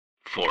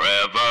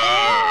Forever.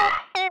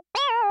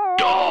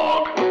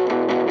 Dog.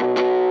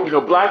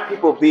 Black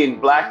people being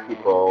black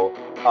people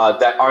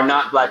that are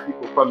not black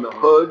people from the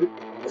hood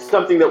is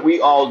something that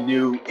we all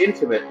knew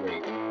intimately.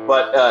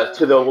 But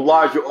to the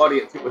larger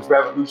audience, it was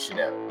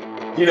revolutionary.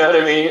 You know what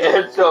I mean?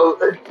 And so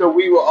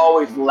we were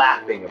always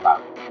laughing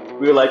about it.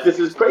 We were like, this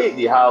is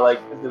crazy how, like,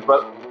 this is,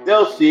 but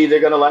they'll see,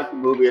 they're going to like the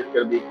movie, it's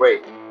going to be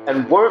great.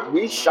 And weren't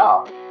we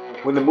shocked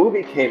when the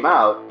movie came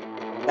out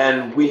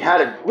and we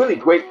had a really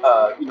great,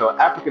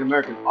 African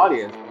American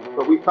audience,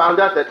 but we found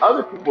out that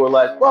other people were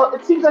like, well,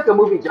 it seems like a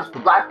movie just for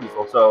black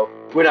people, so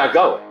we're not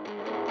going.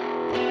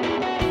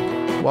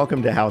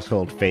 Welcome to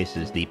Household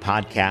Faces, the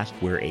podcast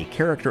where a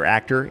character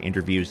actor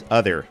interviews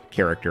other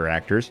character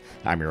actors.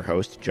 I'm your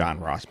host, John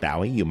Ross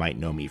Bowie. You might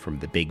know me from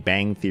The Big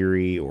Bang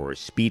Theory or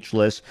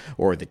Speechless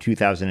or the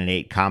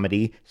 2008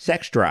 comedy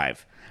Sex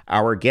Drive.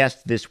 Our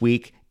guest this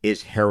week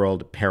is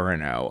Harold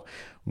Perrineau.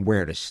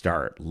 Where to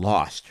start?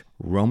 Lost,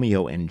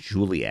 Romeo and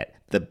Juliet,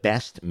 The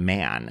Best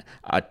Man,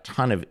 a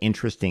ton of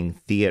interesting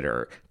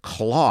theater,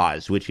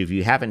 Claws, which if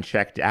you haven't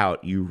checked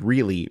out, you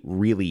really,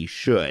 really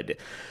should.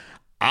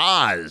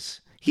 Oz.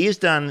 He has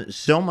done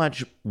so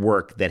much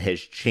work that has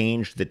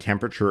changed the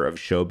temperature of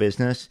show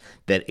business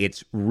that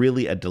it's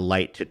really a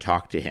delight to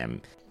talk to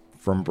him.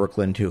 From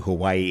Brooklyn to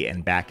Hawaii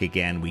and back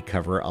again, we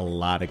cover a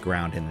lot of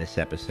ground in this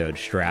episode.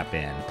 Strap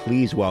in.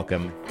 Please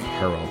welcome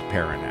Harold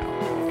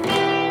Perrineau.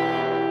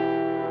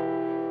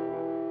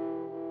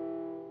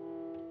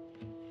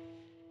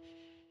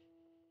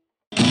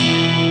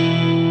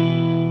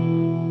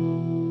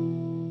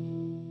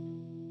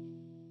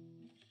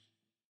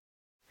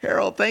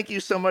 Harold, thank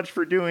you so much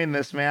for doing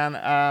this, man.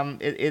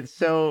 It's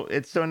so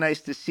nice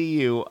to see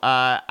you.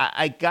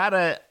 I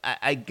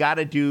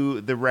gotta do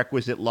the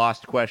requisite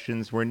Lost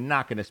questions. We're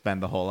not going to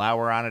spend the whole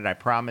hour on it, I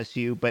promise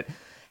you. But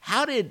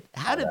how did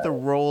the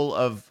role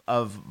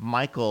of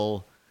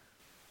Michael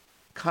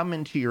come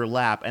into your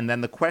lap? And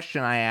then the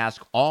question I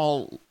ask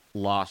all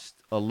Lost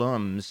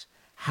alums: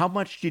 how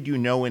much did you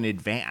know in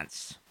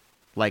advance?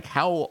 Like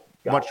how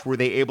much were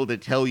they able to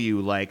tell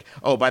you, like,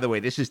 oh, by the way,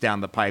 this is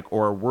down the pike?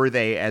 Or were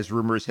they, as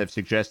rumors have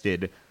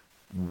suggested,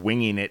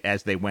 winging it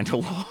as they went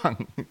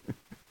along?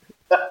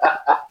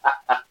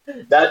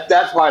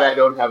 That's why I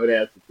don't have an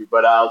answer to,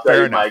 but I'll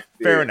tell you, Mike.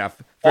 Fair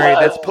enough.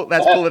 That's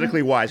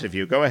politically wise of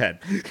you. Go ahead.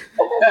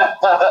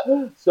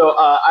 So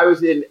I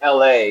was in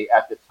LA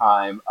at the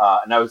time,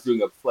 and I was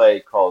doing a play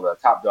called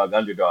Top Dog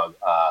Underdog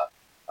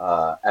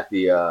at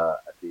the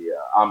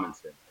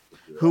Amundsen.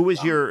 Who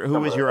was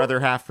your other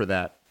half for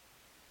that?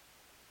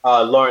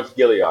 Lawrence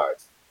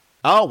Gilliard.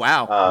 Oh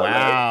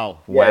wow!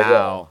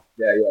 Wow!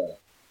 Yeah.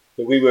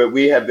 So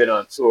we had been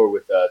on tour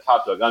with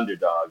Top Dog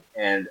Underdog,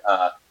 and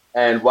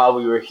while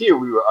we were here,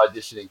 we were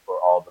auditioning for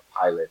all the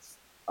pilots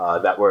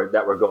that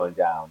were going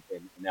down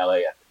in LA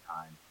at the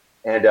time,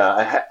 and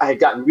I had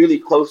gotten really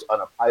close on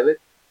a pilot.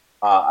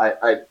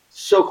 I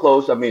so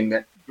close. I mean,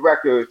 the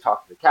director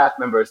talked to the cast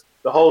members,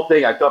 the whole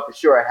thing. I thought for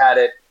sure I had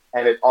it,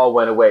 and it all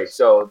went away.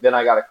 So then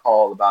I got a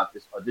call about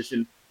this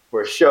audition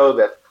for a show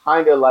that's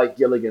kind of like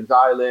Gilligan's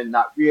Island,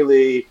 not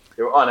really.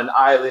 They were on an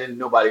island.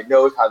 Nobody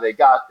knows how they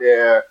got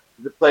there.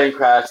 The plane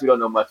crashed. We don't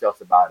know much else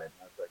about it. And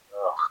I was like,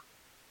 oh,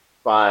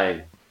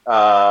 fine.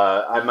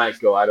 I might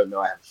go. I don't know.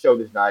 I have a show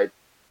this night.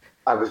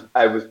 I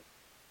was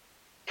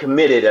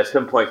committed at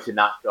some point to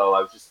not go.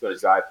 I was just going to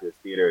drive to the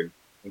theater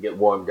and get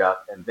warmed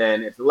up. And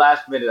then at the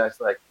last minute, I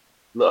was like,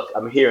 look,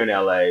 I'm here in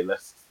LA.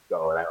 Let's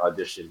go. And I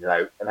auditioned.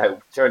 And I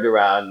turned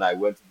around and I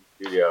went to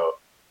the studio.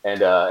 And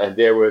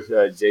there was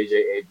J.J.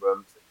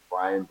 Abrams and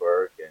Brian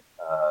Burke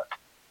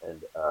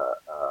and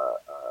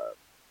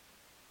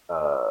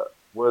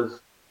was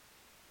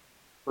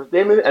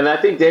Damon, and I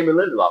think Damon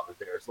Lindelof was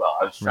there as well.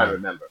 I was just trying to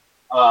remember.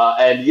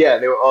 And yeah,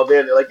 they were all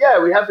there. They're like,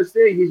 yeah, we have this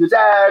thing. He's your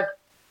dad,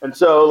 and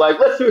so like,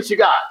 let's see what you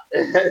got.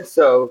 And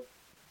so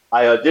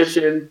I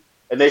auditioned,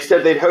 and they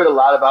said they'd heard a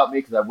lot about me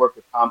because I worked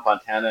with Tom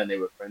Fontana, and they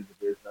were friends of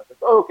his. And I was like,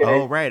 oh, okay,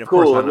 oh right, of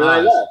cool. course. And then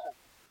I left.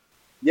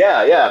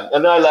 Yeah.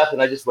 And then I left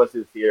and I just went to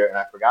the theater and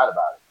I forgot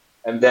about it.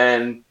 And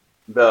then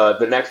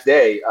the next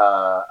day,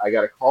 I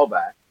got a call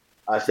back.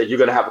 I said, you're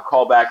going to have a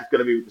call back. It's going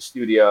to be with the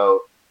studio.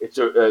 It's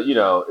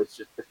it's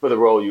for the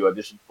role you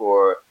auditioned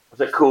for. I was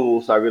like,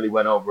 cool. So I really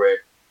went over it.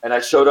 And I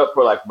showed up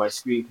for like my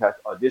screen test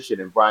audition,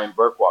 and Brian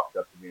Burke walked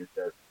up to me and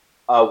says,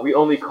 we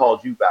only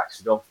called you back,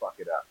 so don't fuck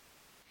it up.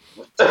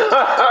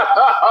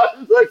 I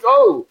was like,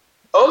 oh,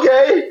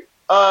 okay.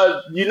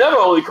 You never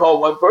only call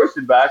one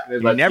person back.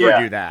 And you never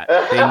do that.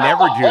 They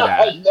never do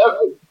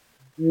that.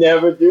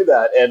 never do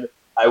that. And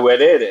I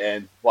went in,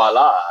 and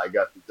voila, I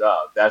got the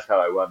job. That's how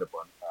I wound up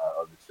on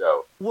the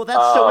show. Well,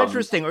 that's so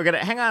interesting. We're gonna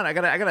hang on. I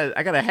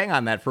gotta hang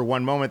on that for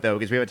one moment though,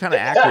 because we have a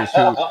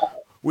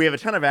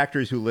ton of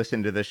actors who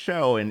listen to the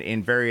show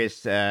in various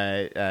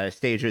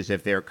stages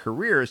of their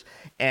careers,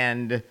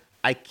 and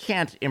I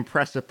can't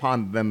impress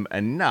upon them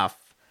enough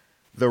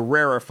the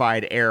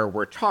rarefied air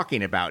we're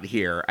talking about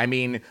here. I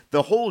mean,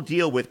 the whole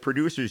deal with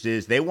producers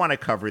is they want to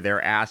cover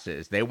their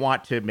asses. They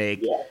want to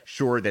make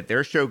sure that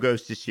their show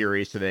goes to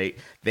series, so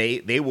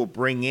they will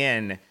bring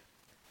in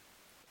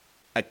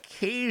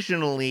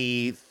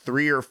occasionally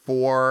 3 or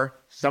 4,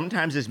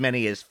 sometimes as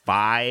many as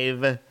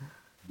 5.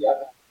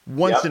 Yep.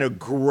 Once in Yep. a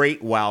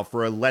great while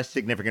for a less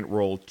significant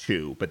role,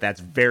 2, but that's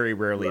very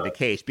rarely the Right.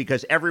 case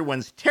because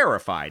everyone's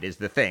terrified is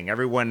the thing.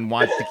 Everyone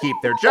wants to keep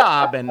their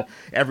job, and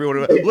everyone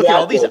look at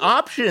all these Exactly.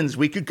 options.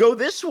 We could go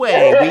this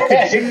way. We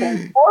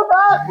could, Or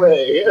that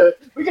way.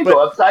 We can go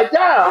but upside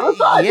down or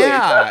sideways.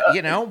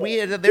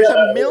 yeah, there's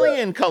a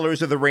million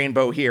colors of the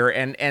rainbow here,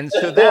 and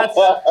so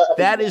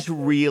that is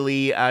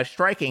really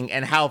striking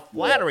and how Yeah.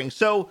 flattering.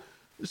 So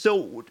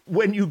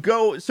when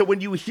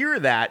you hear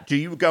that, do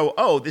you go,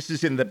 "Oh, this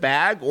is in the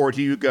bag," or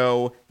do you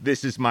go,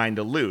 "This is mine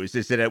to lose"?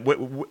 Is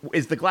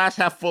is the glass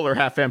half full or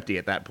half empty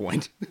at that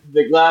point?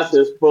 The glass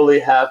is fully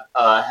half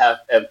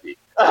empty.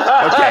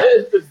 Okay,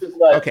 It's just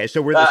like okay,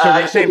 so we're the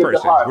I took same it to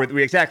person. heart. We're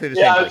exactly the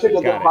Yeah, same I took person. it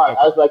to Got it. heart. I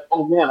Okay. was like,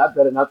 oh man, I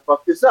better not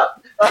fuck this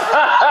up.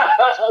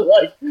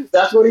 Like,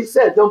 that's what he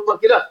said. Don't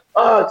fuck it up.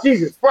 Oh,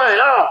 Jesus, Brian.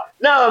 Oh,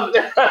 no,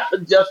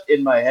 I'm just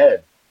in my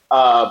head.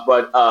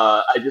 But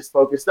I just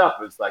focused up.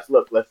 It's like,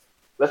 look,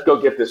 let's go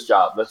get this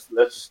job. Let's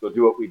just go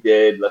do what we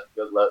did.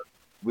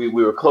 We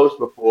were close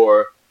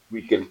before.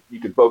 You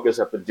can focus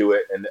up and do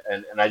it. And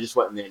I just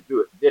went in there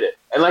and did it.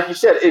 And like you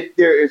said,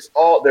 there's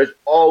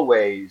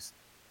always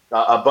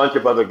a bunch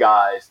of other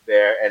guys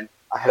there, and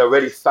I had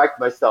already psyched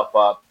myself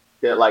up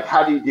that like,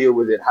 how do you deal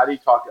with it? How do you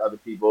talk to other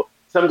people?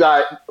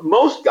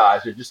 Most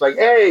guys are just like,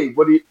 hey,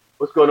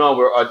 what's going on?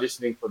 We're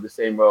auditioning for the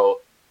same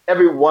role.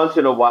 Every once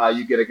in a while,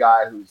 you get a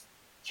guy who's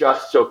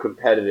just so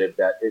competitive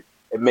that it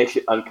makes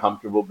it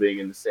uncomfortable being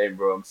in the same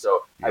room.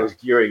 So I Yeah. was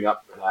gearing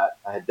up for that.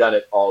 I had done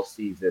it all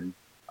season.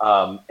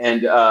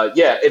 And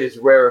it is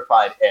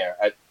rarefied air.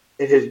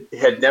 It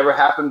had never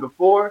happened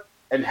before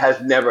and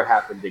has never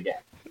happened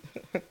again.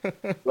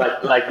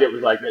 Like it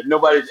was like that.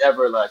 Nobody's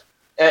ever like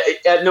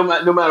no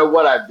matter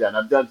what I've done.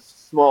 I've done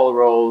small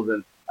roles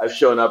and I've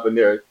shown up and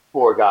there are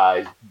 4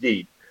 guys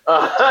deep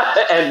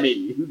and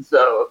me.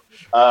 So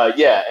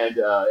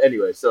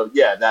anyway, so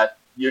yeah, that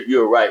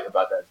you're right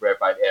about that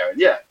rarefied air. And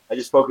yeah, I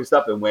just focused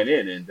up and went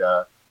in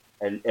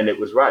and it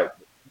was right.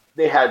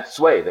 They had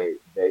sway.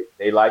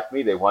 They liked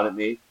me. They wanted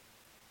me.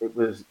 It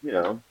was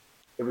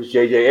it was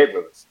J.J.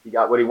 Abrams. He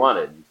got what he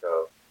wanted. And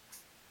so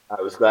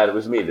I was glad it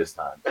was me this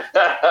time.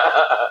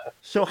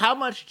 So how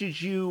much did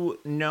you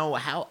know?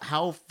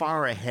 How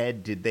far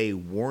ahead did they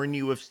warn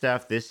you of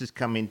stuff? This is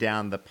coming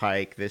down the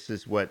pike. This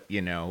is what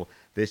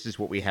This is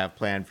what we have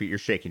planned for you. You're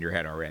shaking your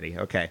head already.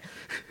 Okay.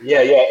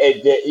 Yeah.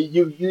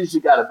 You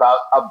usually got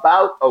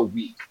about a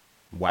week,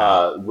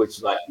 Wow.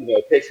 which like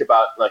it takes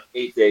about like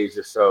 8 days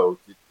or so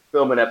to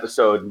film an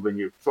episode. And when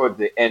you're toward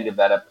the end of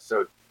that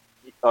episode,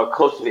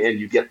 close to the end,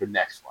 you get the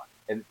next one,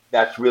 and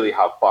that's really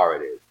how far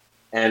it is.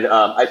 And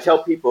I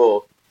tell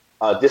people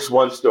this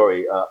one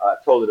story.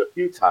 I've told it a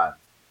few times.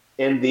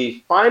 In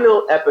the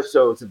final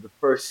episodes of the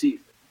first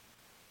season,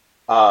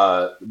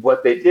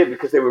 what they did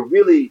because they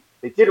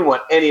didn't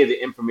want any of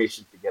the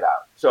information to get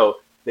out. So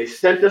they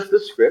sent us the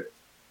script.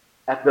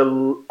 At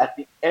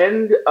the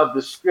end of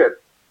the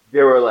script,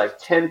 there were like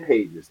 10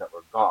 pages that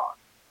were gone.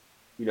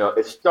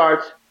 It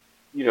starts.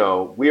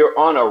 We're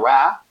on a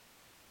raft,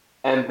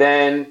 and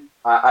then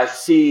I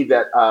see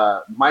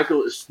that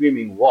Michael is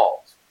screaming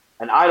walls,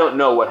 and I don't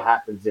know what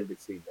happens in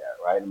between there.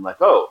 Right? I'm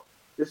like, oh,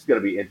 this is going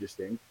to be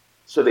interesting.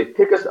 So they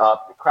pick us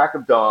up, the crack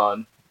of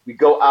dawn. We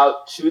go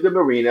out to the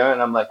marina,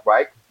 and I'm like,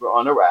 right, we're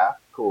on a raft.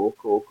 Cool,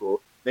 cool, cool.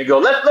 They go,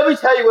 let me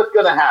tell you what's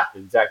going to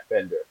happen, Zach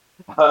Bender,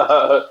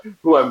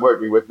 who I'm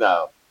working with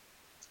now.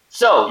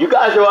 So you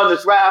guys are on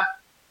this raft.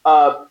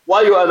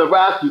 While you're on the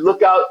raft, you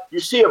look out, you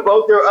see a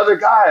boat. There are other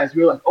guys.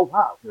 You're like, oh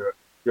wow, there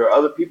are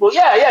other people.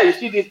 Yeah. You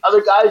see these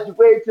other guys. You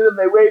wave to them.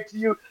 They wave to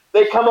you.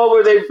 They come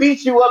over. They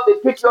beat you up. They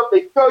pick you up.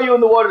 They throw you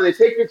in the water. They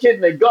take your kid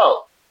and they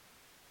go.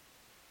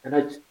 And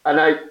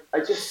I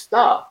just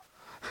stop.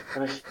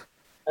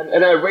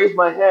 And I raise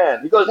my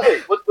hand. He goes, hey,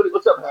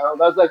 what's up, Harold?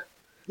 I was like,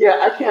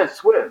 yeah, I can't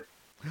swim.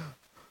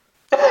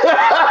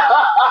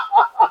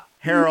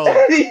 Harold,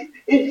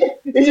 He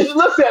just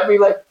looks at me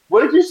like,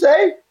 what did you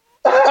say?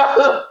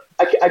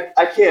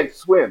 I can't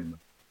swim.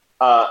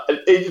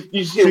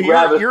 You see so him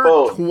grab his you're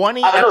phone.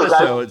 20 I know, guys,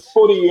 episodes.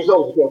 40 years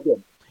old. He can't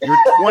swim. You're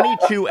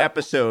 22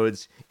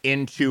 episodes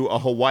into a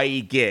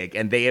Hawaii gig,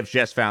 and they have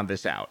just found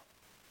this out.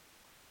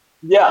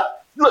 Yeah.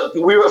 Look,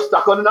 we were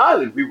stuck on an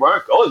island. We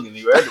weren't going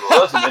anywhere. There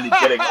wasn't any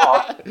getting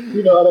off.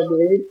 You know what I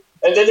mean?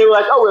 And then they were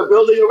like, oh, we're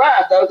building a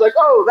raft. I was like,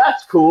 oh,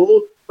 that's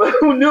cool. But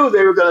who knew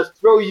they were going to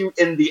throw you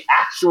in the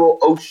actual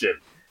ocean?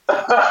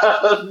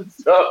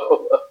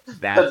 So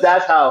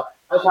that's how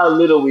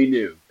little we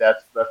knew.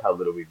 That's how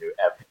little we knew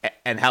ever.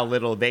 And how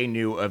little they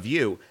knew of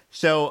you.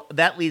 So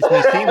that leads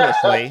me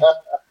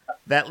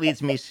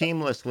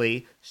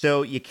seamlessly.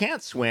 So you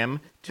can't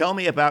swim. Tell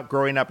me about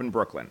growing up in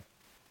Brooklyn.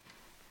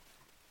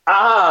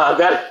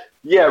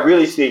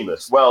 Really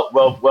seamless.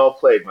 Well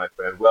played, my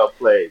friend. Well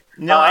played.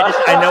 No,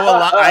 I know a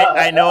lot.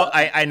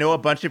 I know a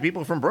bunch of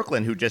people from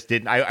Brooklyn who just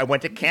didn't. I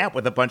went to camp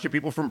with a bunch of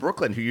people from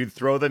Brooklyn who you'd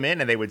throw them in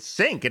and they would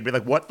sink and be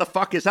like, "What the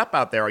fuck is up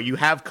out there? You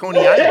have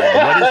Coney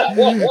Island.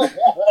 What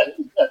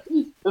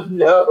is?"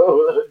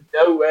 No,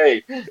 No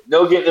way.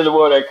 No getting in the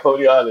water at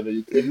Coney Island. Are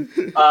you kidding?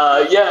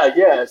 Yeah,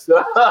 yeah.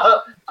 So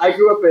I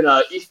grew up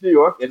in East New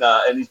York in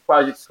these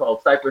projects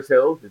called Cypress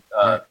Hills.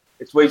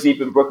 It's way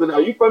deep in Brooklyn.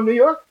 Are you from New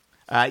York?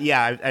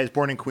 Yeah, I was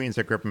born in Queens.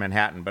 I grew up in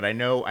Manhattan, but I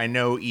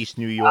know East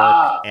New York,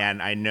 Ah,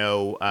 and I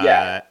know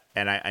yeah.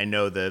 I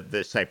know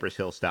the Cypress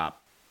Hill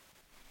stop.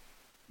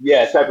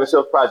 Yeah, Cypress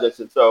Hill projects,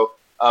 and so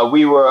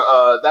we were.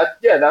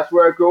 That's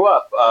where I grew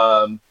up.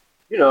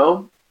 You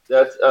know,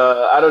 that's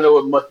I don't know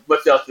what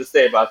much else to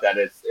say about that.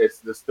 It's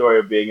the story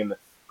of being in the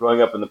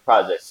growing up in the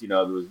projects. You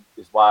know, it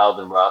was wild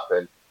and rough,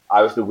 and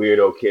I was the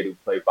weirdo kid who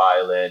played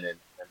violin and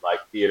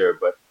liked theater,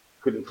 but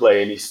couldn't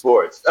play any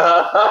sports.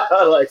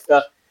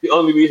 The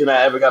only reason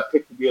I ever got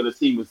picked to be on the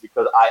team was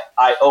because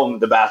I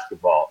owned the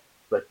basketball.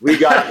 Like we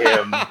got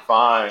him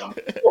fine.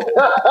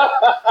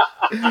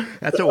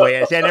 That's a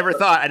way. See, I never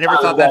thought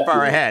that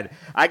far Exactly. ahead.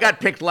 I got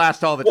picked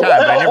last all the time,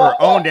 but I never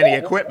owned any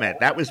equipment.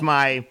 That's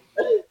my.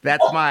 I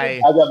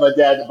got my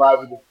dad to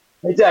buy me.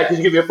 Hey, Dad, can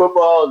you give me a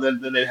football?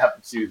 And then they'd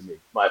have to choose me,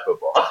 my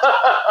football.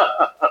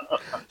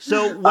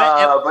 So when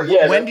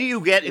That's, do you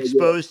get yeah.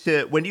 exposed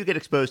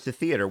to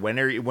theater?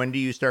 When do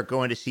you start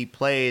going to see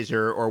plays,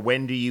 or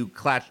when do you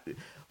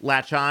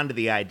latch on to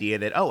the idea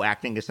that, oh,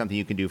 acting is something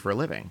you can do for a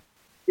living?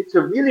 It's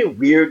a really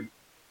weird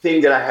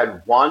thing that I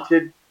had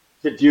wanted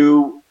to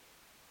do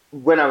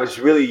when I was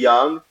really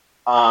young.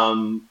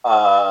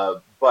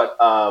 But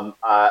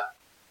I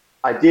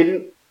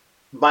didn't.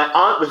 My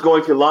aunt was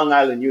going to Long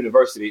Island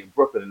University in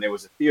Brooklyn, and there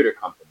was a theater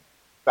company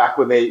back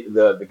when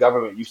the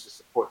government used to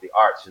support the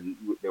arts, and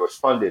there was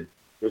funded.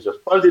 There's a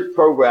funded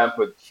program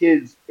for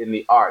kids in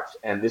the arts,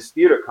 and this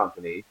theater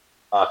company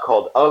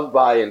called Of,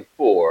 By, and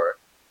For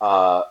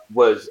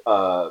was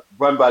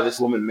run by this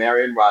woman,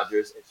 Marion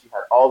Rogers, and she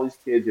had all these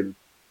kids, and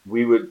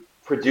we would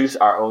produce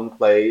our own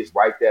plays,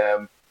 write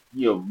them,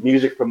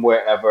 music from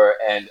wherever,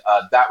 and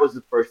that was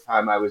the first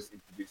time I was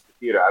introduced to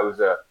theater. I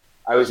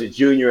was a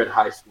junior in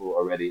high school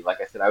already.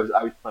 Like I said, I was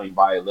playing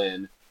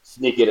violin,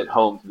 sneaking it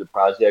home to the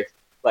project,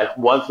 like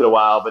once in a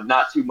while, but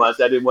not too much.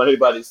 I didn't want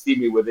anybody to see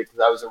me with it because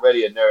I was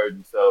already a nerd,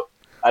 and so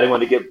I didn't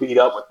want to get beat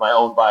up with my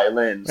own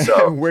violin.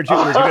 So Where'd you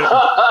go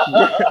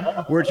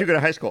to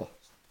high school?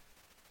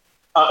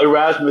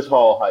 Erasmus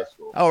Hall High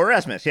School. Oh,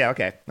 Erasmus. Yeah.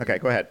 Okay.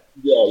 Go ahead.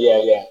 Yeah, yeah,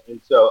 yeah. Yeah,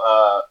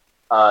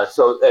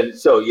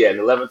 in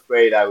 11th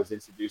grade, I was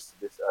introduced to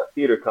this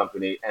theater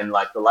company, and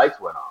like the lights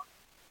went on.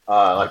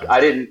 Like I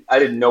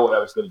didn't know what I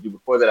was going to do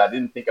before that. I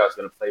didn't think I was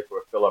going to play for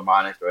a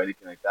philharmonic or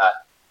anything like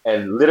that.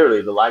 And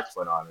literally, the lights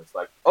went on. It's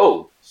like,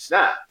 oh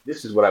snap,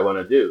 this is what I want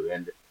to do.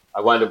 And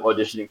I wound up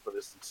auditioning for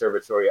this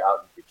conservatory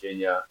out in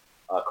Virginia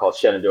called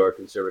Shenandoah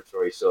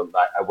Conservatory. So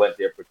I went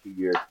there for 2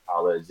 years of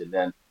college, and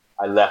then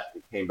I left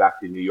and came back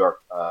to New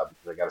York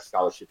because I got a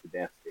scholarship to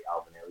dance at the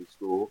Alvin Ailey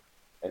School.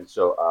 And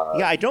so,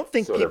 Yeah, I don't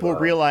think sort of, people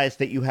realize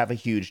that you have a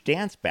huge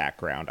dance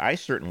background. I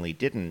certainly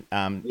didn't.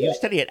 You yeah,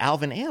 study at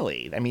Alvin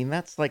Ailey. I mean,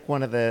 that's like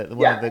one of the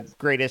yeah.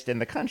 greatest in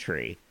the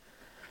country.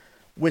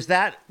 Was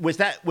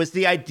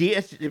the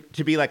idea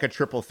to be like a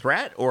triple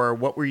threat, or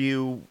what were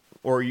you,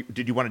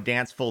 did you want to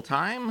dance full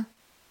time?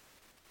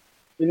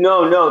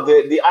 No, no.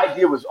 The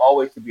idea was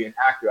always to be an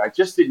actor. I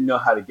just didn't know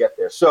how to get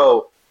there.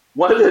 So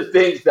one of the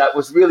things that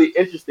was really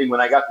interesting when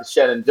I got to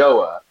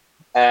Shenandoah,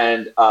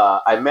 and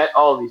I met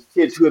all these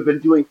kids who had been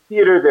doing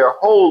theater their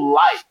whole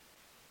life.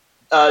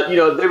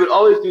 They would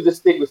always do this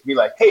thing with me,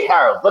 like, "Hey,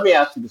 Harold, let me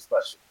ask you this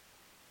question.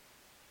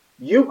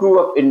 You grew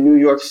up in New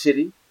York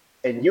City,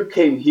 and you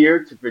came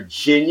here to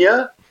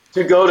Virginia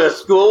to go to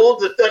school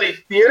to study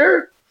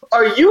theater?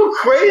 Are you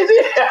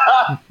crazy?"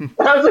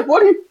 And I was like,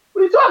 what are you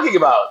talking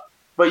about?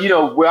 But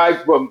where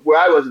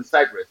I was in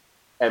Cyprus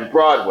and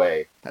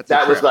Broadway, That's a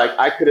that was trip. like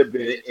I could have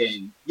been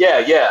in, yeah,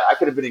 yeah, I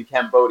could have been in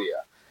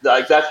Cambodia.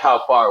 Like that's how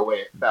far away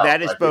it felt.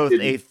 That is Like it both a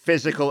didn't.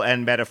 physical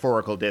and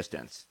metaphorical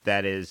distance.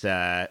 That is,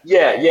 Yeah,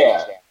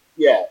 yeah,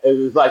 yeah. It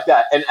was like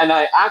that, and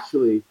I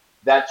actually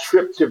that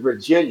trip to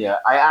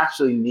Virginia, I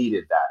actually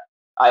needed that.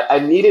 I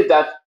needed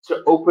that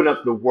to open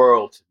up the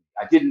world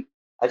to me.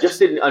 I just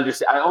didn't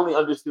understand. I only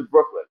understood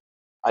Brooklyn.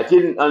 I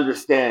didn't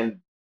understand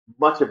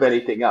much of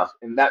anything else,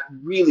 and that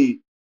really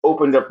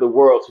opened up the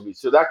world to me.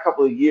 So that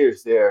couple of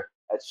years there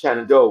at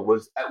Shenandoah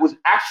was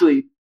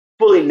actually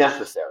fully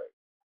necessary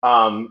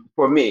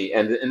for me.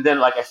 And then,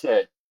 like I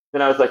said,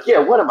 then I was like, yeah,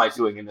 what am I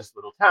doing in this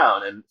little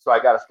town? And so I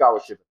got a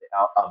scholarship at the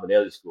Alvin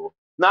Ailey School.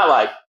 Not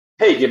like,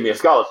 hey, give me a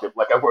scholarship.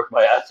 Like I worked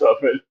my ass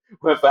off and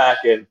went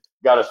back and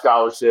got a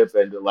scholarship,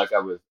 and like I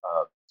was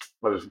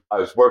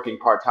working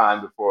part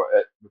time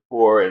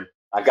before, and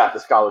I got the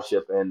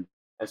scholarship, and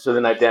so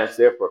then I danced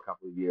there for a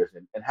couple of years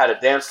and had a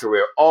dance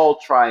career, all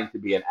trying to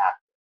be an actor.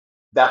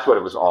 That's what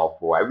it was all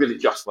for. I really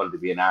just wanted to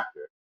be an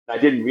actor. I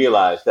didn't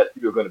realize that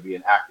if you were going to be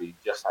an actor, you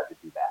just had to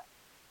do that.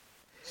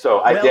 So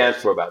I well,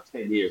 danced for about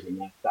 10 years and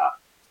then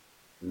stopped,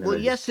 and then well, I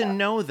just yes and stopped.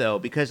 no though,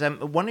 because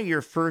one of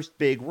your first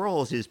big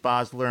roles is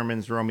Baz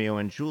Luhrmann's Romeo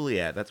and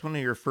Juliet. That's one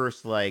of your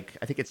first, like,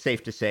 I think it's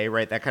safe to say,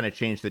 right? That kind of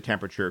changed the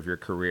temperature of your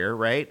career,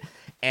 right?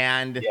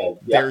 And Yeah,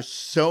 yeah, there's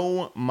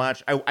so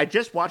much. I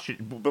just watched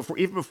it before,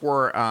 even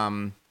before.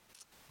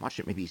 watched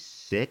it maybe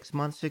 6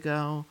 months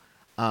ago,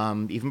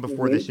 even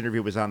before Mm-hmm. this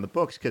interview was on the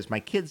books, because my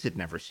kids had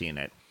never seen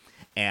it.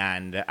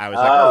 And I was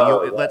like,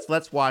 "Oh, Oh,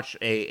 let's watch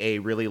a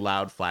really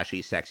loud,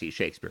 flashy, sexy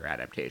Shakespeare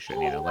adaptation.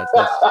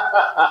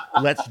 right.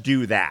 Let's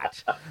do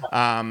that.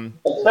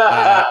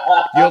 Uh,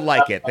 you'll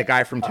like it. The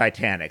guy from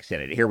Titanic's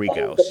in it. Here we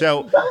go.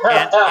 So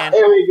and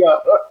Here we go.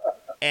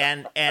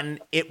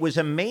 and it was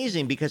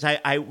amazing because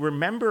I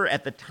remember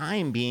at the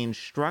time being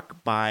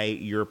struck by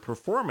your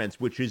performance,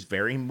 which is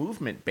very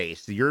movement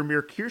based. Your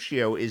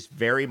Mercutio is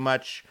very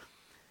much,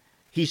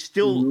 he's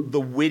still Hmm.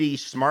 the witty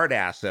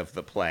smartass of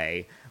the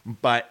play,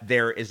 but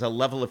there is a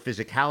level of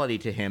physicality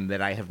to him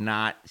that I have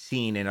not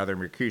seen in other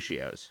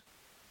Mercutios.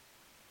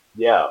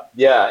 Yeah,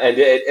 yeah,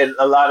 and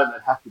a lot of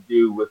it has to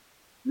do with,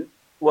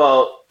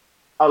 well,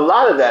 a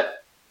lot of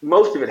that,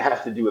 most of it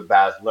has to do with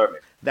Baz Luhrmann.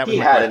 That was He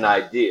my had an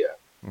question. idea.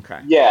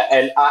 Okay. Yeah,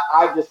 and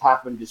I just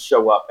happened to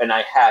show up, and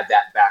I had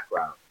that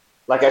background.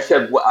 Like I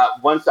said,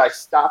 once I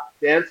stopped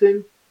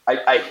dancing,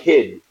 I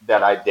hid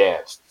that I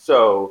danced.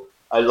 So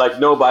like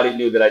nobody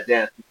knew that I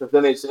danced because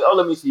then they said, "Oh,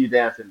 let me see you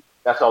dancing."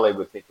 That's all they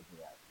would think of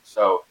me as.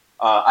 So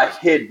I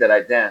hid that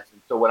I danced,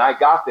 and so when I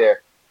got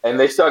there, and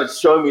they started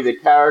showing me the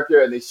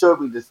character, and they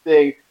showed me this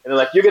thing, and they're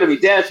like, "You're going to be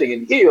dancing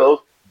in heels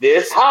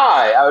this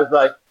high." I was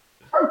like,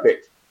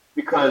 "Perfect,"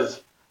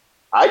 because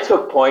I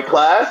took point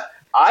class.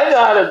 I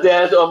know how to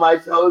dance on my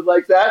toes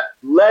like that.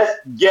 Let's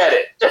get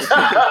it.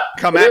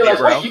 Come And they at were me, like, wait,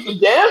 bro. you can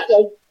dance?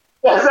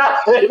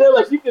 They're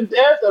like, you can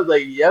dance? I was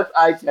like, yes,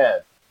 I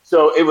can.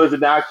 So it was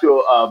an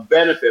actual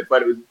benefit,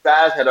 but it was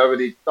Baz had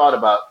already thought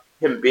about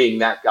him being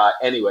that guy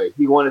anyway.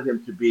 He wanted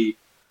him to be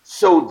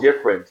so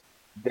different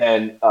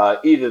than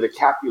either the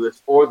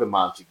Capulets or the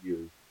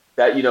Montagues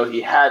that,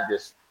 he had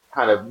this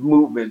kind of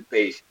movement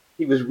base.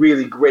 He was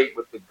really great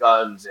with the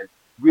guns and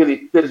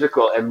really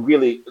physical and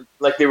really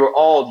like they were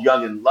all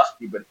young and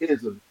lusty, but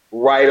his was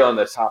right on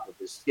the top of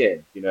his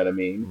skin. You know what I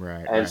mean?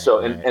 Right, And right, so,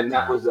 and, right, and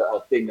that right. was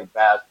a thing that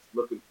Baz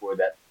was looking for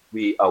that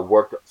we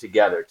worked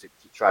together to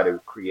try to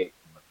create.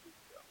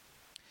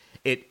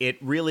 It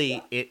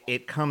really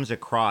it comes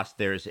across.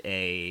 There's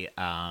a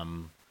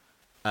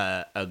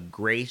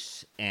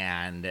grace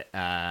and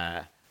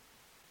a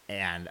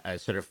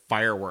sort of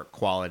firework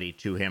quality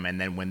to him, and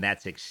then when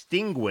that's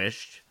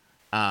extinguished,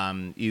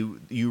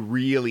 you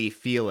really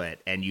feel it,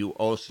 and you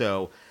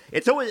also,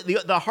 it's always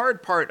the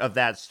hard part of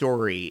that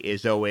story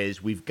is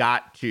always we've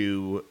got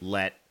to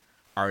let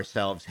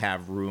ourselves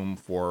have room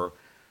for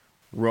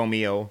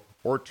Romeo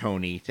or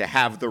Tony to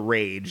have the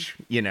rage,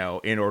 in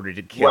order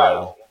to Right,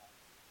 kill.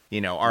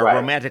 Our right,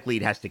 romantic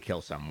lead has to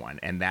kill someone,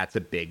 and that's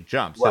a big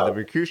jump. So the right,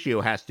 Mercutio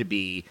has to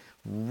be,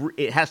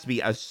 it has to be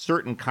a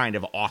certain kind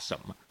of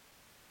awesome.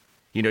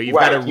 You've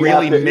got to right.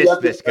 really You miss have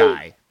to this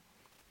guy.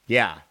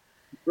 Yeah,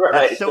 that's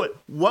right, so.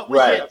 What was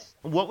right. it?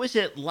 What was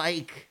it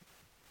like?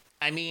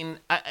 I mean,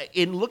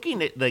 in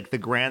looking at like the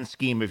grand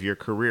scheme of your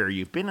career,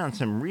 you've been on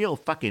some real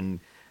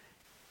fucking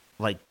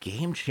like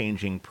game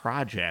changing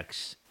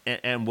projects,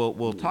 and we'll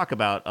Mm. talk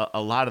about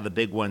a lot of the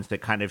big ones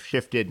that kind of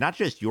shifted not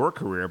just your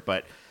career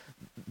but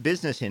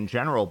business in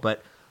general.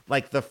 But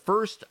like the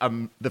first,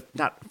 the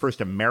not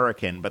first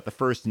American, but the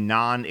first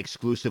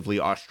non-exclusively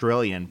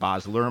Australian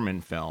Baz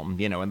Luhrmann film,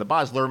 and the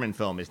Baz Luhrmann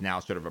film is now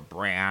sort of a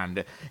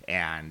brand,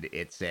 and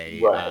it's a,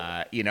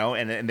 Right,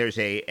 and there's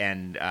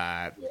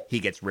yeah, he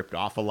gets ripped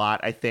off a lot,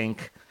 I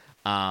think.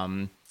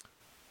 Um,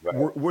 right.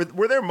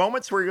 were there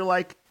moments where you're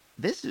like,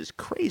 this is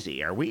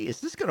crazy?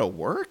 Is this gonna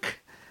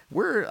work?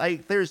 We're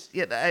like, there's,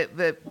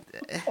 the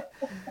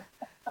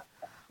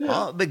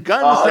A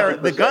guns are hundred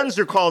the percent. guns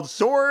are called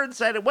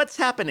swords. What's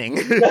happening?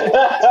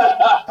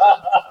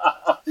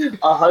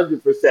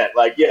 100%.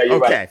 Like, yeah, you're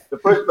right. Okay. The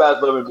first Baz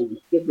Luhrmann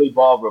movie, Strictly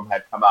Ballroom,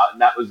 had come out,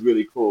 and that was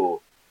really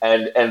cool.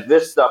 And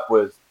this stuff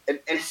was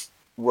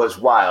was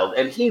wild,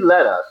 and he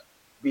let us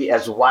be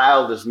as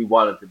wild as we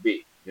wanted to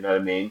be. You know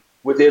what I mean?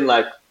 Within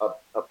like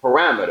a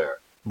parameter.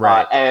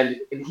 Right. And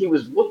he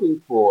was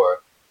looking for.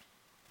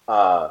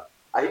 Uh,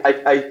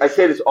 I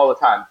say this all the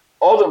time.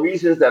 All the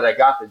reasons that I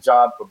got the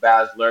job for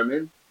Baz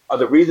Luhrmann are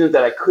the reasons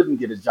that I couldn't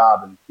get a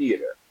job in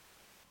theater.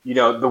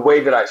 The way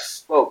that I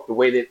spoke, the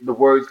way that the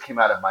words came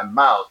out of my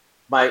mouth,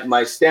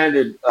 my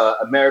standard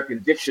American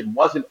diction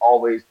wasn't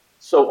always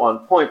so on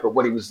point. But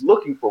what he was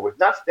looking for was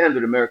not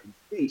standard American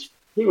speech.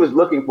 He was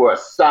looking for a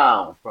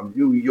sound from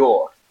New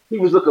York. He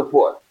was looking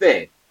for a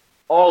thing.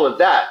 All of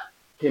that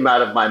came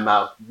out of my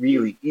mouth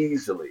really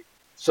easily.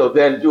 So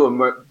then doing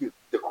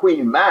the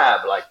Queen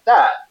Mab like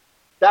that,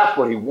 that's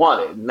what he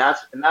wanted, and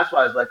that's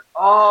why I was like,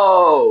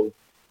 oh,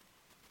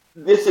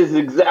 this is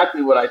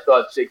exactly what I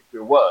thought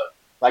Shakespeare was.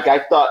 Like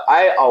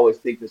I always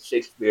think that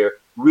Shakespeare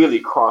really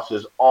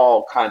crosses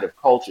all kind of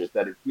cultures.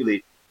 That it's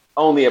really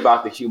only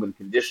about the human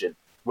condition,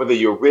 whether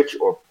you're rich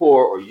or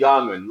poor or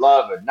young or in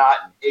love or not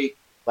and hate.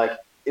 Like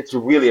it's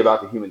really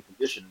about the human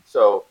condition.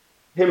 So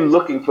him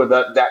looking for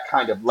that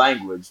kind of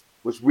language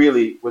was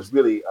really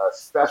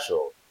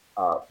special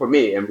for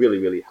me and really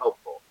really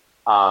helpful.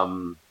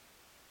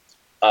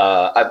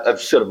 I've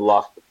sort of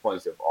lost the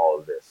point of all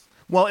of this.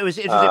 Well, it was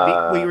interesting.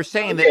 Well, you were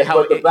saying that Yes, how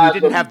but the you Baz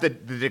didn't have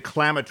Luhrmann, the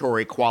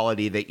declamatory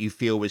quality that you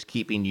feel was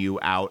keeping you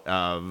out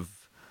right,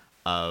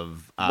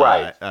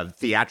 of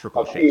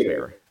theatrical of theater.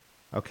 Shakespeare.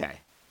 Okay.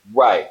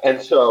 Right.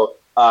 And so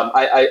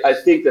I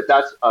think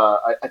that's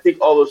I think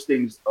all those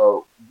things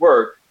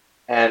work,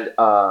 and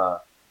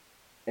that's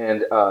in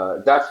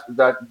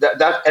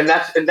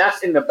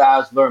the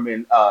Baz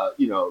Luhrmann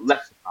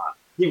lexicon.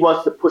 He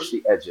wants to push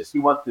the edges. He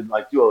wants to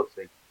like do all those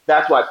things.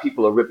 That's why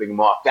people are ripping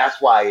him off.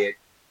 That's why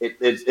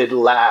it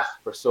lasts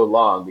for so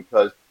long,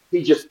 because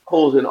he just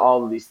pulls in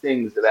all of these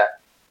things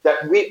that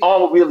we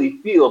all really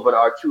feel but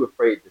are too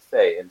afraid to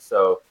say. And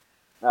so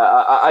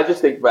I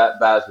just think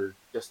Baz is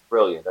just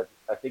brilliant.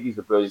 I think he's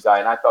a brilliant guy,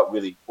 and I felt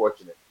really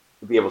fortunate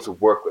to be able to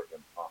work with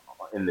him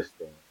in this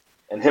thing,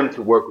 and him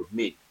to work with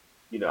me,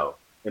 you know,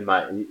 in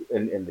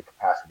the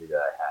capacity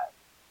that I had.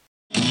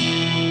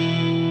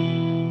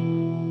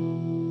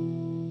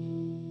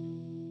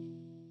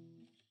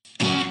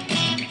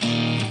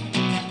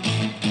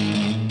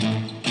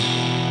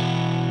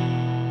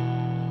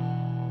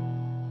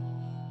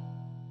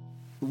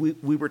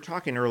 We were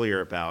talking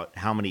earlier about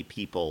how many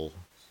people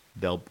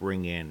they'll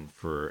bring in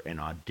for an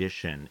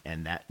audition,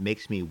 and that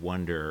makes me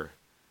wonder.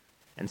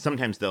 And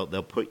sometimes they'll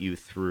put you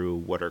through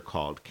what are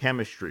called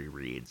chemistry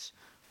reads,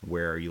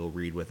 where you'll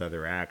read with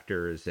other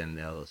actors and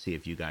they'll see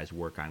if you guys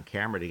work on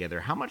camera together.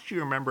 How much do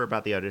you remember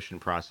about the audition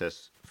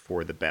process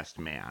for The Best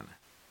Man?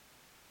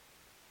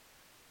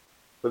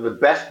 For the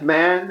best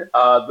man,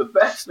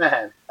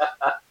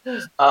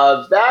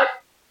 that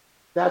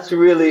that's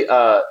really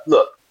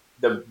look,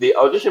 the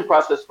audition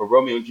process for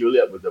Romeo and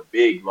Juliet was a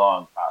big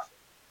long process.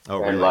 Oh,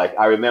 And really? like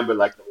I remember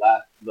like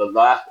the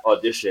last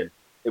audition,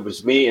 it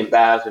was me and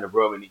Baz in a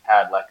room, and he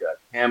had like a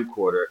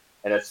camcorder,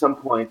 and at some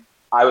point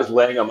I was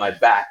laying on my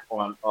back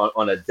on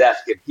a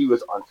desk, and he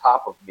was on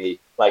top of me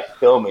like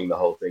filming the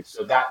whole thing.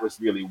 So that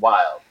was really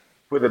wild.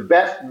 For the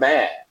best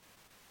man,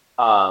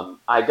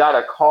 I got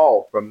a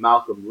call from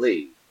Malcolm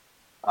Lee,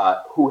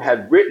 who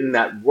had written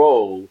that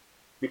role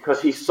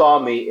because he saw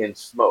me in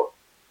Smoke.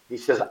 He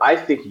says, "I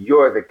think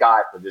you're the guy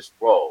for this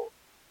role."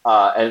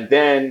 And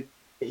then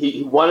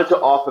he wanted to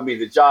offer me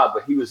the job,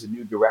 but he was a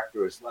new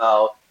director as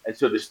well. And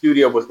so the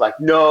studio was like,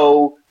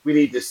 "No, we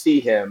need to see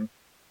him."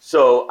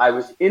 So I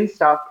was in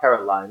South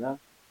Carolina.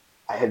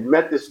 I had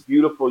met this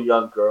beautiful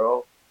young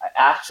girl. I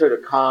asked her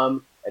to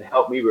come and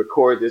help me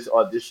record this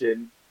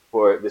audition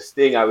for this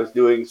thing I was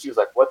doing. She was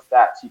like, "What's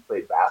that?" She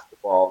played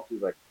basketball. She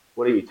was like,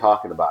 "What are you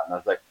talking about?" And I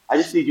was like, "I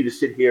just need you to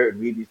sit here and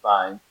read these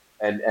lines,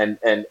 and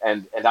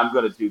I'm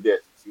going to do this."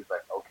 And she was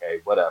like,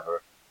 "Okay,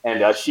 whatever."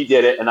 And she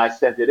did it, and I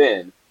sent it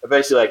in.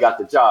 Eventually, I got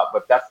the job,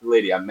 but that's the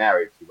lady I'm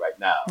married to right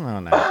now. Oh,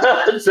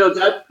 nice. So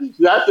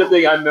that's the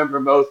thing I remember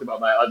most about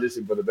my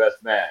audition for the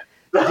best man.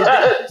 Did they,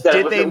 That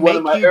did was they one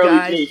of make my you early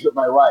guys? days with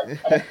my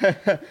wife.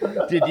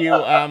 Did you?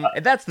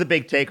 That's the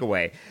big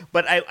takeaway.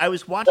 But I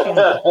was watching.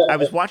 I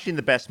was watching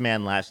The Best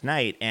Man last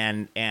night,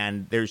 and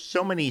there's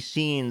so many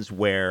scenes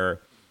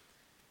where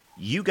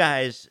you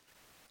guys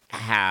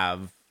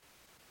have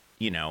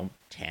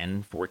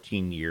 10,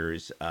 14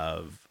 years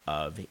of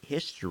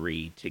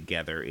history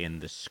together in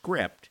the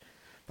script.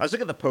 I was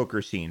looking at the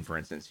poker scene, for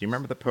instance. Do you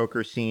remember the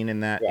poker scene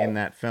in Right. that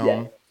Yes.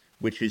 film,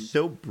 which is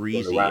so Going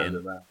breezy around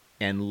and around.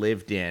 and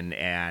lived in,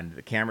 and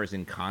the camera's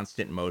in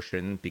constant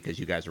motion because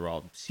you guys are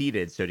all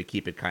seated, so to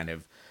keep it kind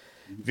of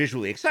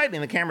visually exciting,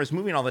 the camera's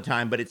moving all the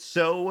time, but it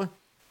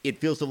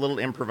feels a little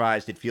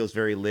improvised. It feels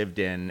very lived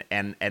in,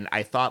 and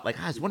I thought like,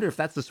 I wonder if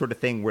that's the sort of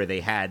thing where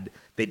they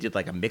did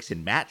like a mix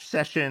and match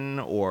session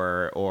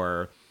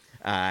or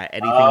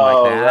anything like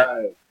Oh, that.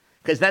 right.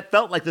 Because that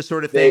felt like the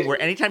sort of thing They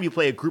where anytime you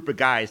play a group of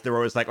guys, they're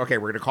always like, okay,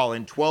 we're going to call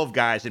in 12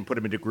 guys and put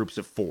them into groups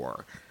of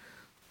four.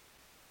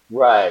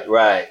 right,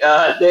 right.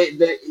 They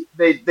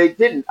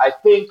didn't.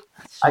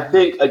 That's I so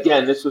think weird.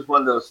 again, this was one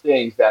of those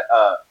things that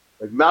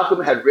like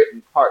Malcolm had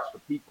written parts for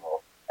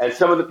people, and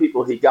some of the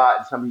people he got,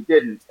 and some he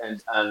didn't,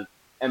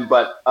 and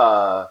but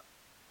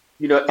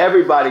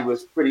everybody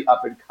was pretty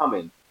up and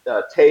coming.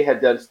 Tay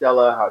had done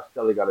Stella, how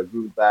Stella got a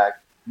groove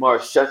back.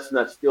 Morris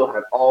Chestnut still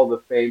had all the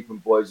fame from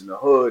Boys in the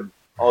Hood,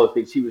 all the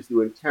things he was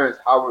doing. Terrence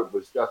Howard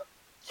was just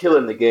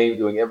killing the game,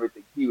 doing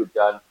everything he had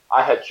done.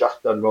 I had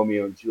just done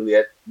Romeo and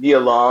Juliet. Nia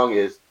Long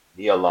is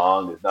Nia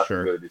Long. There's nothing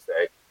Sure. really to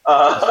say.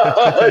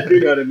 You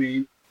know what I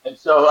mean? And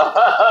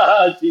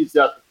so she's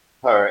just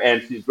her,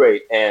 and she's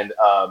great. And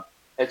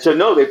so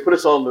no, they put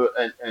us all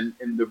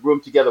in the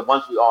room together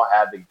once we all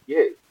had the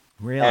gig,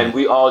 and Really?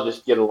 we all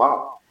just get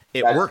along.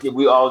 It worked.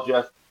 We all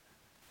just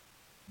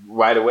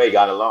right away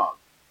got along.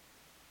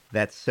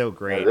 That's so That's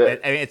great. I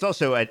it. mean, it's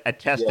also a Yeah,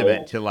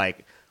 testament to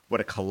like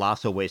what a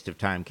colossal waste of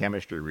time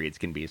chemistry reads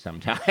can be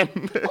sometimes.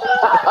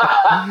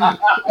 yeah.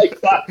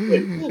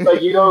 Exactly.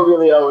 Like you don't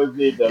really always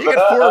need them. You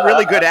get four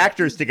really good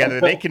actors together;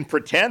 they can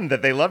pretend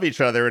that they love each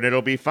other, and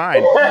it'll be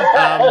fine.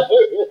 Um,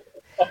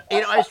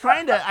 I was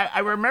trying to. I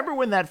remember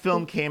when that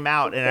film came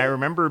out, and I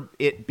remember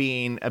it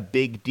being a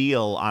big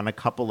deal on a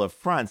couple of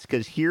fronts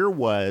because here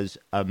was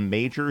a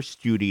major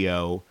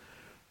studio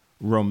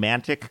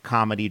romantic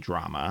comedy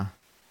drama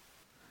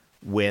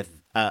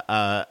with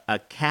a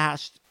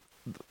cast.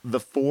 The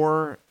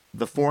four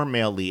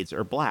male leads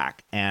are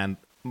black, and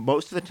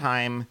most of the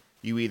time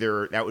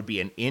that would be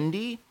an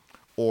indie,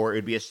 or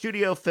it'd be a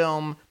studio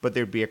film, but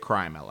there'd be a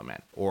crime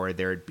element, or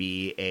there'd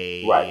be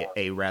Right.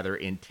 a rather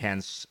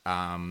intense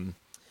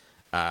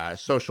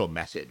social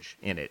message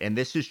in it. And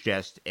this is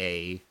just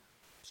a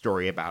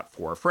story about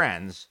four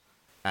friends,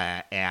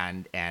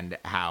 and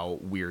how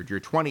weird your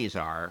 20s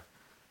are,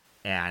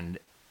 and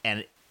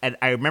and and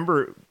I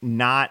remember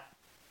not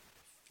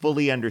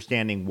fully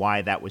understanding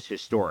why that was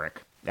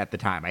historic at the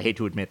time. I hate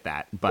to admit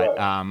that, but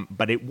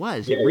Right. it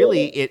was. Yeah, It yeah,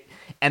 really yeah.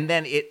 and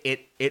then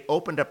it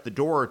opened up the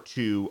door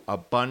to a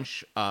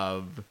bunch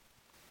of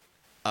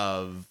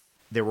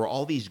there were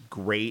all these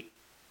great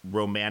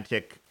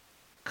romantic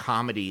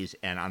comedies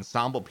and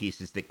ensemble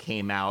pieces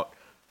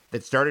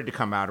that started to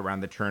come out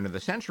around the turn of the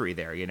century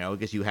there,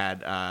 because you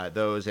had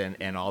those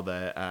and all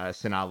the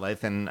Sanaa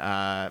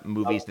Lathan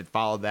movies that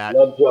followed that.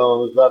 Love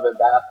Jones, Love and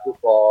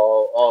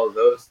Basketball, all of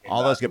those came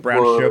All out. those get The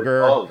Brown Wood,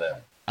 Sugar. all of them.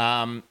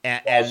 Brown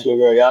And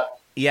Sugar, yeah.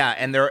 yeah,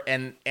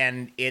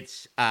 and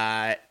it's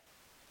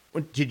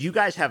did you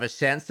guys have a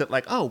sense that,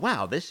 like, oh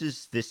wow, this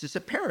is a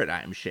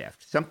paradigm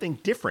shift. Something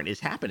different is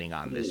happening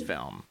on this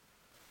film.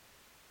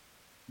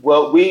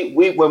 Well, we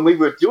when we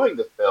were doing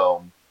the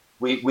film,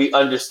 we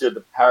understood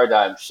the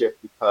paradigm shift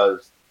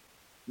because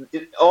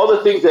all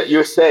the things that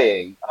you're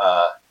saying,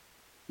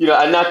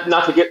 and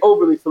not to get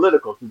overly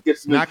political, because it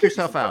gets really Knock tricky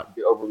yourself sometimes to out.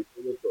 get overly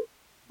political.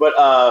 But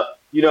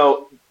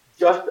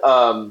just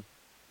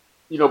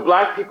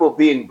black people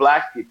being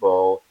black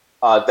people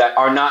that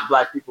are not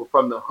black people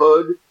from the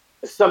hood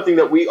is something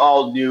that we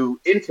all knew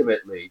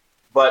intimately.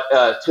 But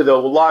to the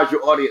larger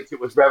audience, it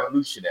was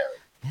revolutionary.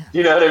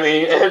 You know what I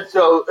mean? And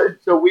so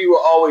we were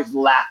always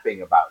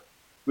laughing about it.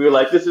 We were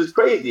like, "This is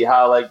crazy!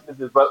 How like this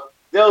is?" But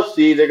they'll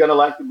see. They're gonna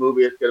like the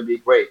movie. It's gonna be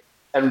great.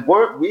 And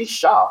weren't we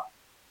shocked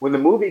when the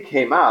movie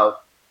came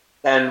out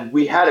and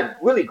we had a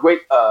really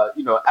great,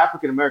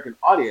 African American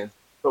audience,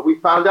 but we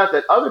found out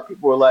that other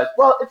people were like,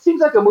 "Well, it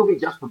seems like a movie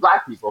just for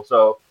black people,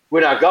 so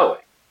we're not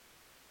going."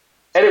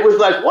 And it was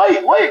like,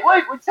 wait,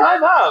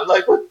 time out.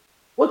 Like,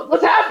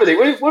 what's happening?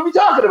 What are we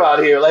talking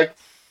about here? Like,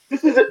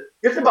 this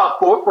is about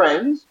four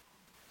friends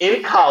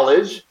in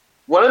college.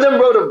 One of them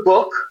wrote a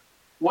book.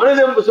 One of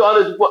them was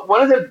on his.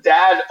 One of them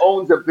dad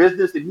owns a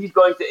business and he's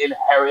going to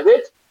inherit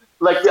it.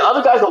 Like the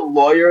other guy's a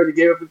lawyer and he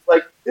gave up. It's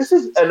like it's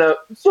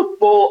a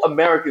full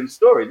American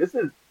story. This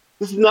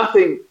is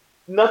nothing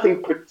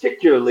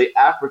particularly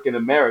African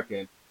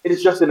American. It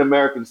is just an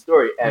American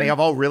story, And they and have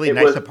all really it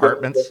nice was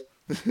apartments.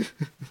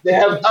 they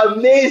have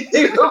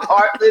amazing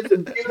apartments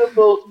and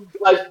beautiful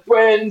like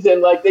friends,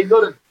 and like they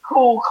go to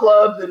cool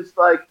clubs, and it's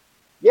like,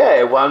 yeah,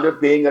 it wound up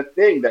being a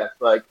thing that's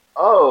like,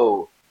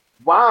 oh,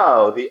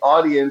 wow, the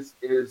audience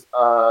is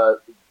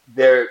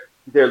they're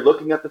they're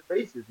looking at the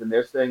faces and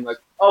they're saying like,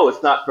 oh,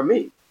 it's not for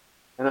me,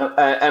 and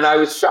I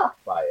was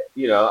shocked by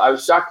it. I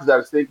was shocked because I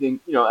was thinking,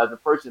 as a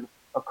person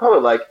of color,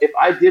 like if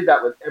I did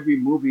that with every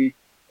movie,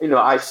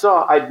 I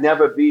saw, I'd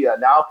never be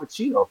an Al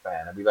Pacino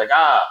fan. I'd be like,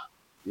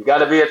 you got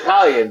to be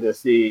Italian to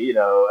see, an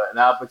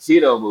Al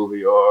Pacino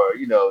movie or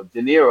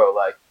De Niro.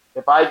 Like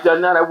if I'd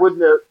done that, I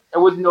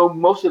wouldn't know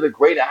most of the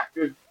great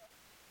actors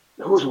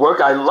whose work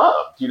I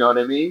loved. You know what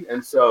I mean?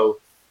 And so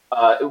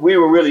we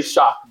were really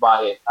shocked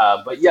by it.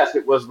 But yes,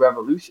 it was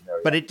revolutionary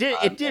But at it the did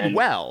it time, did and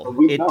well.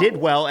 we It felt did it.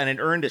 well, and it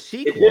earned a It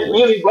did sequel.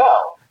 really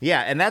well.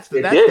 Yeah, and that's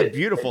It that's the did. It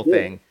beautiful did.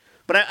 thing.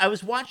 But I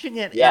was watching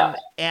it, Yeah.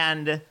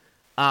 and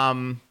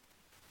um,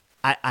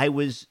 I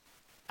was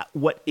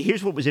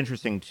here's what was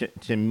interesting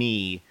to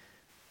me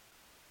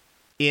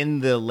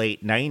in the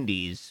late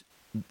 '90s.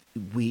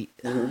 We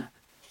Hmm.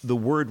 The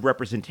word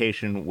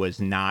representation was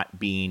not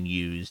being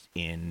used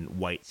in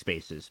white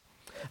spaces.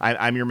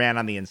 I'm your man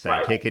on the inside.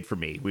 Right. Take it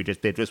from me.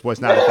 It just was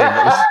not a thing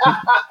that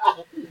was.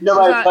 It was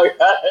Nobody's not. like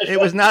It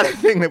was not a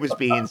thing that was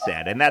being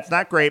said, and that's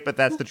not great, but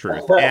that's the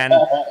truth. And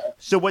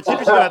so, what's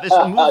interesting about this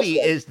movie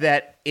is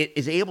that it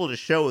is able to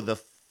show the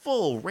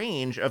full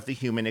range of the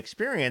human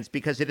experience,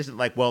 because it isn't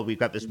like, well, we've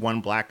got this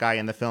one black guy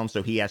in the film,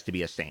 so he has to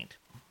be a saint.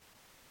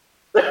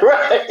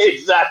 Right,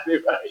 exactly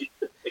right.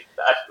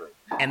 Exactly.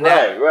 And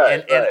that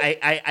Right.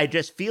 and I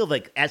just feel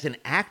like as an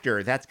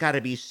actor, that's got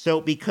to be so,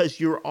 because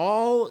you're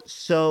all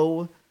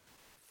so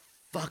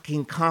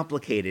fucking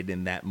complicated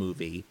in that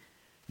movie.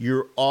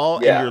 You're all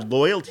and Yeah. your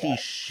loyalties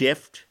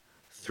shift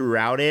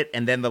throughout it,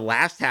 and then the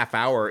last half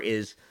hour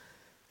is,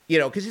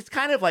 because it's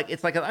kind of like,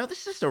 oh, this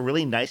is just a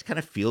really nice kind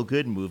of feel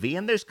good movie,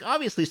 and there's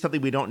obviously something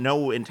we don't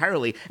know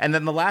entirely, and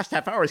then the last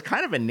half hour is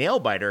kind of a nail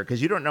biter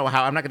because you don't know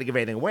how. I'm not going to give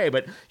anything away,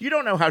 but you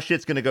don't know how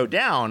shit's going to go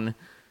down.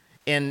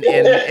 And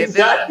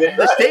Exactly the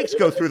right. stakes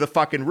go through the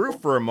fucking roof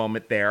for a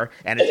moment there,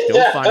 and it's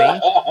still funny,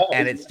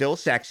 and it's still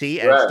sexy,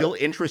 and it's Right. still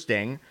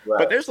interesting. But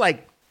Right. there's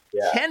like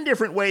Yeah. 10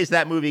 different ways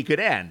that movie could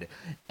end,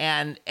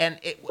 and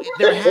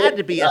there had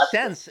to be a Exactly.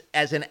 sense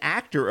as an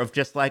actor of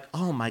just like,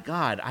 oh my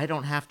god, I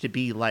don't have to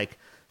be like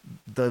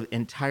the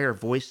entire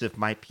voice of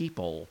my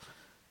people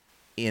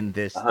in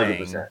this A hundred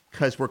thing percent.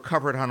 because we're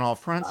covered on all A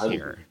fronts hundred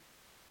here.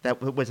 percent.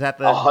 That was that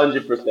A the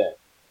hundred percent.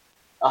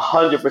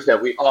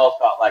 100%. We all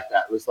felt like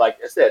that. It was like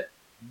I said,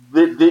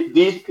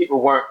 these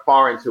people weren't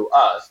foreign to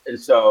us, and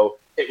so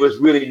it was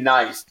really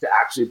nice to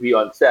actually be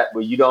on set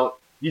where you don't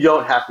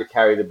have to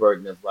carry the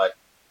burden of like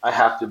I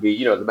have to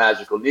be the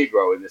magical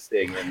Negro in this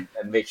thing and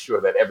make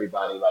sure that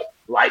everybody like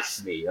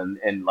likes me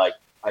and like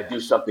I do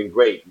something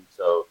great, and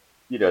so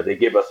they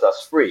give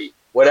us free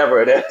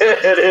whatever it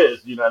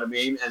is, you know what I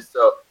mean? And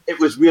so it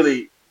was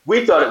really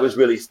we thought it was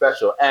really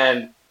special,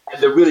 and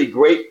the really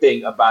great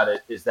thing about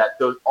it is that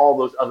all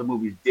those other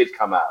movies did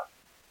come out,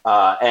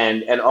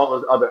 and all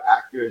those other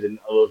actors and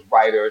all those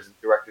writers and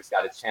directors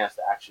got a chance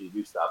to actually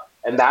do stuff,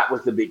 and that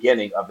was the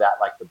beginning of that,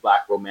 like the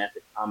black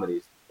romantic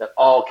comedies that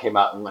all came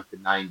out in like the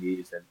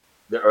 '90s and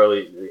the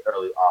early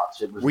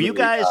aughts. It was Were you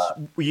really guys?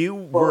 You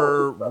full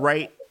were of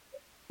stuff.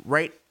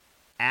 right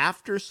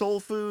after Soul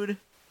Food,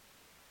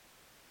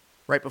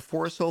 right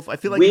before Soul Food. I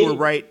feel like you were We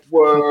right.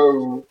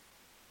 were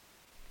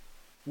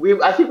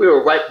I think we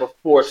were right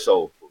before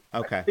Soul Food. I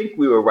Okay. think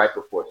we were right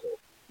before Soul Food.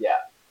 Yeah,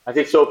 I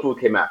think Soul Food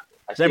came after.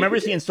 I So I think remember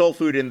it seeing did. Soul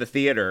Food in the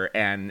theater,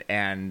 and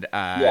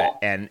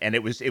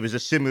it was a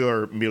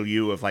similar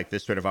milieu of like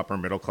this sort of upper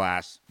middle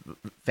class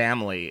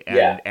family,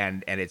 Yeah,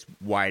 and its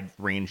wide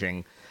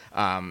ranging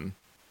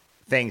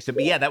things. So,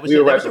 but yeah. yeah, We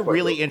were that right was a before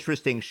really Soul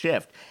interesting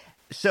shift.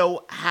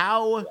 So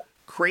how Food.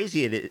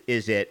 crazy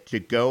is it to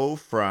go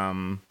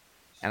from,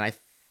 and I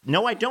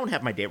no, I don't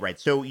have my date right.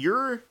 So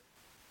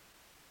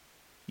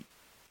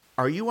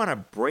are you on a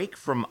break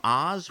from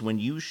Oz when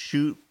you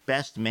shoot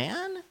Best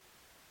Man?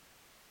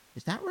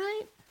 Is that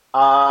right?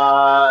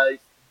 Yeah.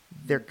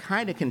 They're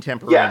kind of Yes.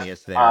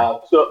 contemporaneous there.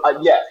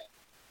 Yes,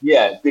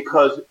 yeah,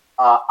 because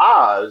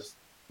Oz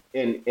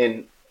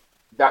in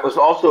that was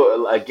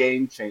also a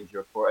game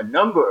changer for a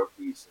number of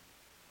reasons.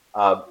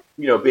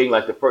 Being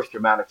like the first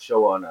dramatic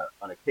show on a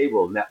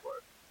cable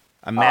network,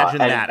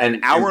 Imagine and that, an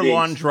and being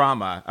hour-long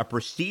drama, a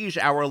prestige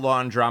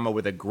hour-long drama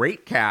with a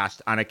great cast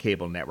on a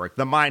cable network.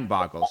 The mind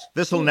boggles.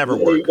 This will never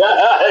work.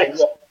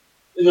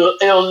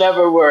 it'll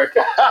never work.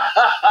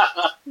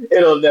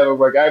 It'll never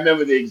work. I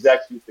remember the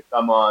execs used to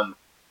come on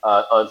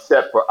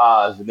set for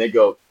Oz, and they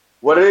go,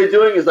 "What are they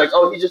doing?" It's like,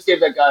 "Oh, he just gave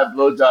that guy a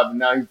blowjob, and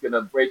now he's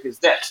gonna break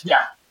his neck."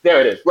 Yeah,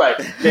 there it is. Right.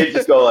 They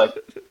just go like,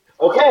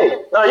 "Okay,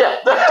 oh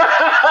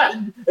yeah,"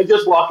 and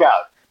just walk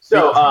out.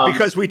 So,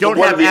 Because we but don't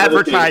one of have the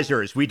other things.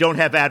 advertisers. We don't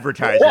have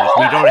advertisers.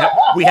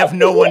 We have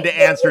no one to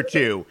answer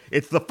to.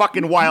 It's the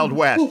fucking Wild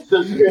West.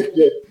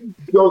 Subscription,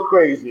 go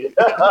crazy.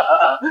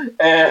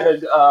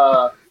 And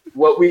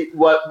what we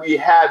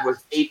had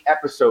was 8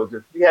 episodes.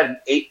 If we had an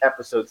 8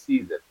 episode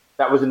season,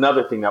 that was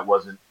another thing that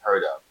wasn't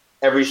heard of.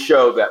 Every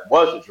show that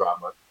was a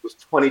drama was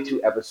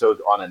 22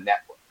 episodes on a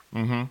network.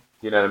 Mm-hmm.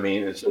 You know what I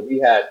mean? And so we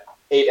had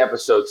 8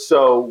 episodes.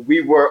 So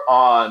we were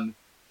on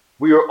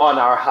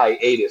our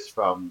hiatus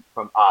from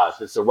Oz.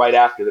 And so right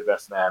after The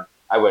Best Man,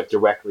 I went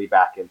directly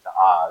back into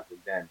Oz, and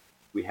then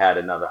we had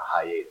another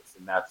hiatus,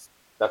 and that's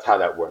how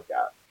that worked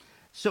out.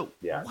 So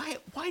Yeah.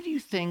 why do you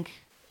think?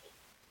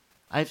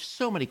 I have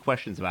so many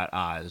questions about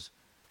Oz.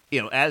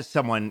 As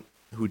someone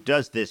who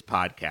does this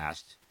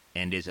podcast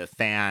and is a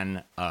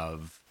fan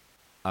of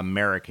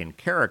American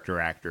character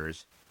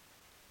actors,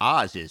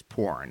 Oz is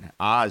porn.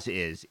 Oz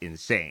is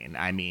insane.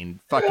 I mean,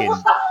 fucking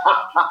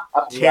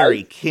Terry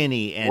Right.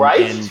 Kinney and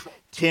Right. and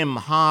Tim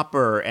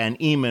Hopper and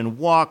Eamon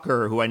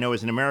Walker, who I know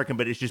is an American,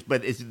 but it's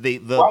the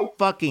Right.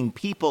 fucking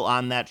people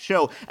on that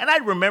show. And I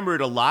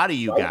remembered a lot of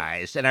you Right.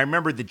 guys, and I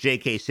remembered that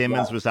J.K. Yeah.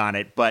 Simmons was on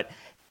it, but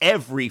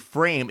every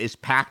frame is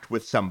packed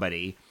with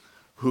somebody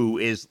who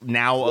is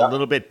now a Yeah.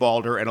 little bit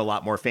balder and a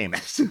lot more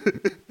famous.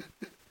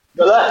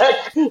 But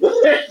like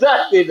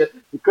exactly the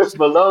Chris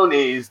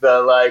Maloney's,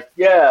 the like,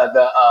 yeah,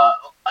 the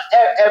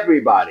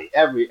everybody,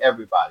 yeah, like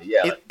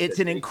you It's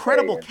said, an JK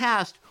incredible and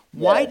cast.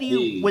 yeah,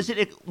 D.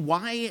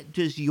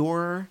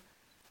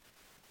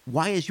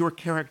 Why is your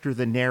character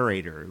the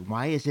narrator?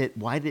 What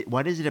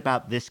is it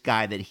about this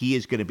guy that he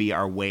is going to be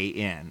our way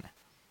in?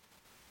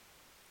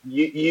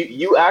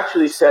 You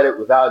actually said it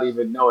without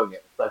even knowing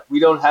it. It's like we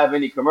don't have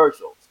any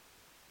commercials.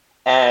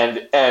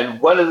 And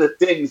one of the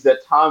things that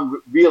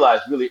Tom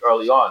realized really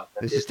early on is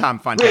that This is there's Tom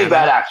really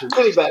bad Fontana. action,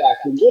 really bad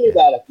action, really Yeah,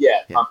 bad. Yeah,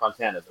 yeah. Tom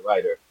Fontana is the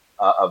writer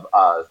of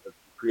the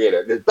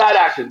creator. There's bad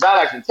action,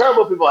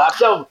 terrible people. Have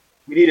some.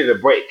 We needed a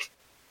break.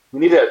 We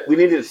needed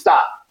to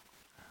stop,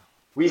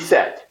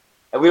 reset,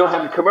 and we don't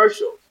have the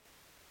commercials.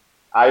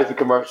 I was the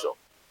commercial.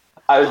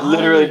 I was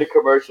literally Oh, the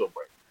commercial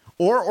break.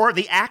 or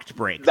the act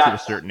break to a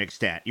That certain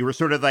extent. You were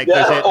sort of like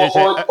yeah,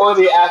 or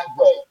the act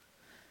break.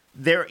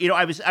 there.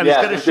 I was Yeah,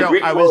 going to it's the show.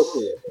 Greek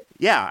bullshit.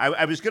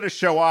 I was going to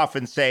show off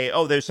and say,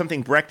 oh, there's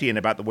something Brechtian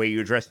about the way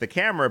you address the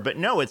camera, but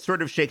no, it's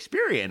sort of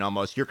Shakespearean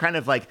almost. You're kind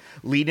of like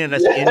leading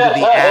us into the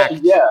Yeah, act.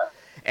 yeah,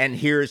 And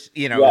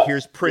yeah,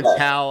 here's Prince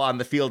yeah. Hal on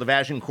the field of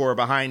Agincourt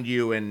behind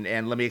you, and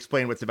let me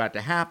explain what's about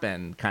to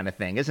happen, kind of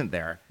thing, isn't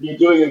there? You're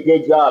doing a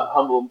good job,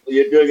 humble.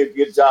 You're doing a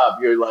good job.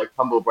 You're like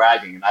humble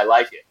bragging, and I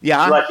like it.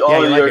 Yeah, Like yeah, all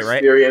you of like your it, right?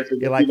 experience,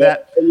 and You like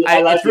that?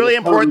 I like It's it. really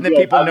It's totally important that good.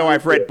 people I'm know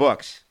I've into read it.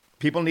 books.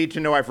 People need to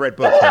know I've read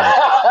books, Harry.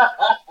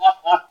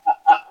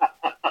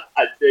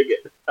 I dig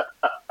it.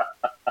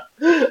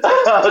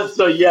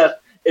 So yes,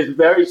 it's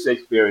very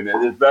Shakespearean.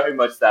 It is very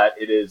much that.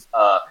 It is,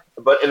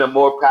 but in a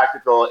more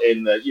practical,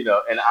 in the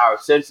in our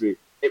century,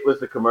 it was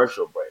the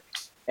commercial break,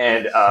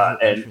 and So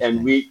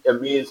interesting. me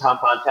and Tom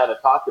Fontana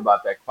talked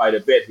about that quite a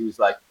bit. He was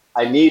like,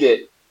 I need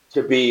it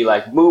to be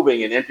like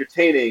moving and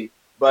entertaining,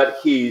 but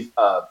he's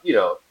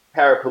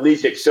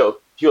paraplegic, so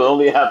you'll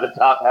only have the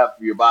top half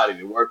of your body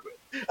to work with.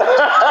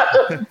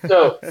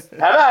 So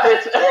have at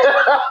it.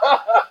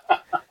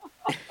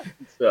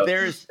 So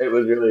There's it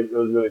was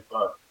really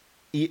fun.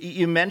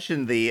 you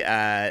mentioned the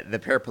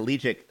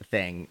paraplegic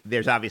thing.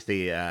 There's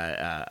obviously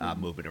a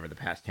movement over the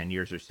past 10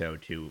 years or so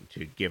to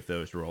give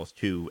those roles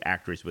to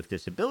actors with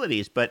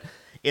disabilities, but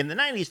in the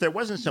 '90s there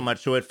wasn't so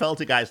much. So it fell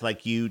to guys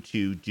like you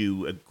to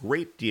do a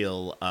great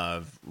deal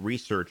of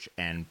research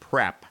and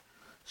prep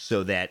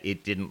so that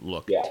it didn't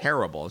look Yeah,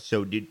 terrible.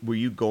 So were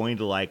you going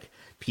to like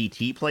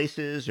PT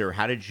places, or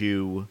how did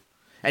you?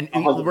 And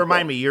a hundred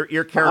remind percent, me, your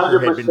a character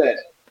hundred had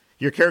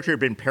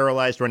been percent.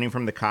 paralyzed running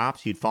from the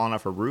cops. He'd fallen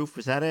off a roof.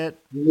 Was that it?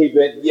 He'd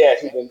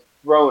been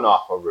thrown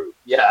off a roof.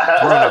 Thrown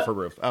Yeah, off a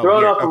roof. Oh,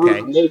 thrown you're off a roof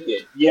okay.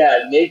 naked. Yeah,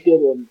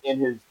 naked in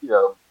his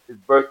his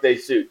birthday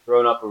suit,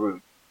 thrown off a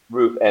roof,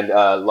 and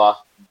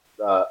lost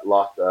half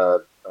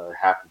of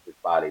his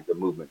body, the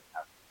movement of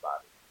half of his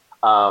body.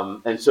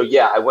 And so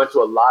yeah, I went to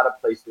a lot of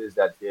places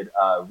that did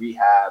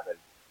rehab and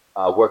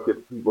worked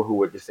with people who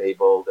were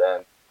disabled,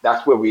 and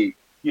that's where we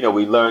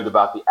learned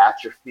about the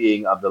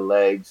atrophying of the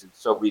legs, and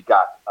so we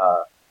got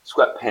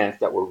sweatpants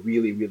that were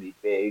really really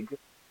big,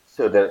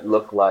 so that it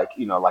looked like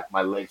like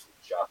my legs were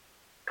just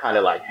kind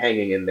of like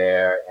hanging in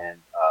there, and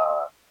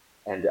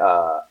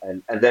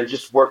then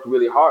just worked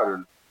really hard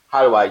on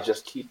how do I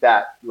just keep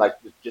that like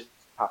just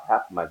top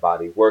half of my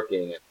body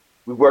working, and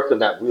we worked on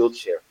that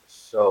wheelchair for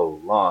so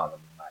long. I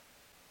mean,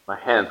 my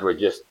hands were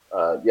just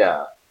uh,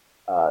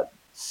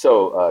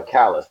 so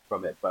callous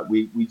from it. But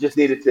we just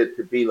needed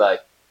to be like.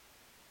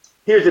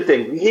 Here's the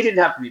thing: he didn't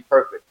have to be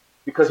perfect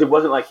because it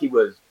wasn't like he'd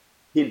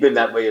been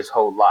that way his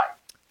whole life.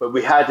 But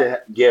we had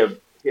to give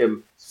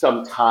him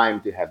some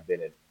time to have been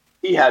in it.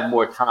 He had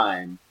more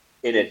time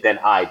in it than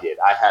I did.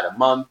 I had a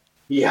month.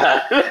 He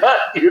had,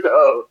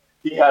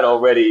 he had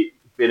already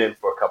been in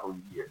for a couple of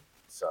years.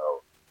 So,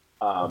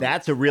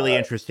 That's a really so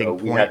interesting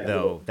we had point, to give him.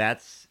 though.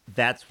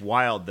 That's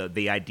wild.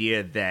 The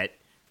idea that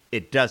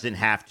it doesn't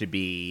have to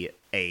be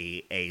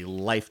a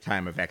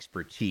lifetime of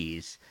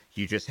expertise.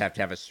 You just have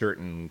to have a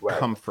certain Right.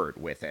 comfort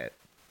with it.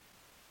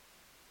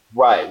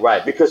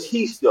 Right, because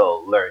he's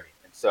still learning,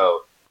 and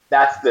so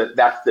that's the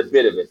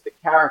bit of it. The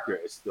character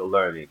is still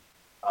learning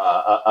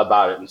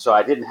about it, and so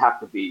I didn't have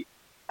to be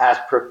as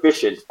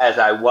proficient as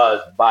I was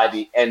by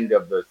the end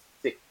of the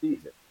sixth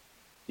season.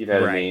 You know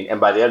what I Right. mean? And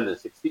by the end of the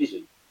sixth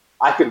season,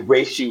 I could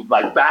race you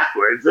like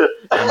backwards down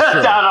I'm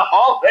sure. a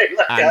hallway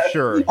like I'm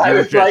sure I you were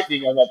was just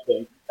lightning on that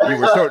thing. you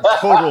were sort of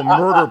total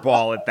murder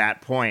ball at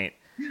that point.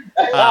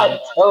 Um,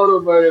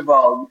 Total murder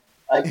ball.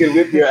 I can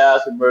whip your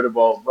ass and murder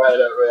ball right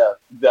up, right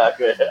up.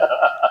 Exactly.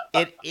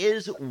 it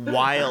is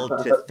wild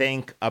to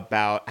think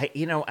about.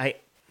 I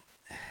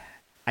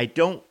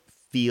don't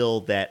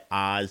feel that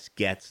Oz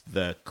gets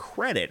the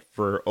credit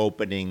for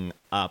opening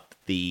up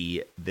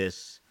the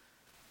this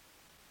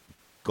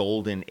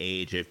golden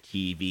age of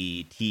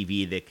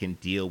TV that can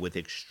deal with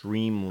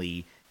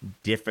extremely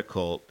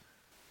difficult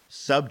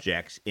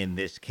subjects. In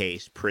this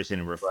case,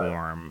 prison Right,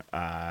 reform.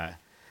 right,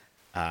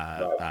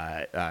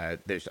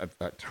 There's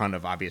a ton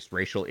of obvious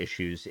racial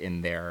issues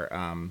in there.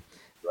 right.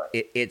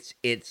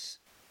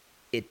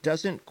 It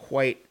doesn't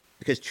quite,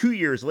 because 2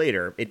 years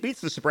later it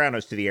beats The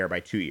Sopranos to the air by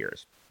 2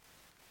 years.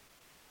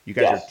 You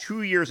guys are Yes.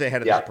 2 years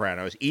ahead of The Yeah.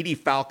 Sopranos. Edie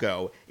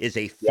Falco is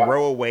a Yeah.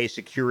 throwaway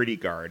security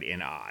guard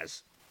in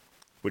Oz,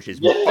 which is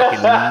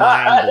fucking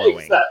mind Yeah. blowing.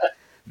 Exactly.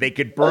 They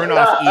could burn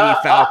off Edie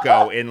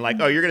Falco in like,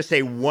 oh, you're going to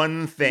say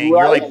one thing.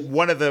 You're like Right.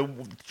 one of the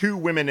two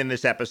women in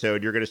this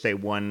episode. You're going to say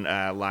one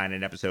line in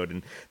an episode,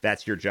 and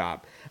that's your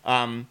job.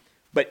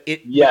 But you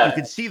Yes.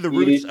 can see the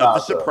roots Edie of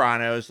The Falco.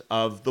 Sopranos,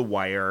 of The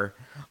Wire,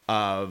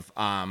 of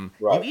you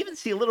Right. even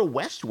see a little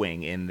West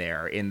Wing in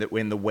there in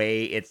the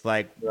way it's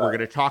like we're Right.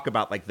 going to talk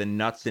about like the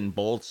nuts and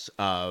bolts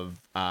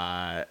of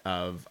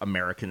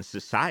American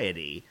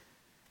society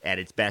at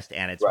its best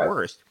and its Right.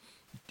 worst.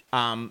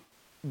 Um,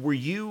 were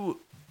you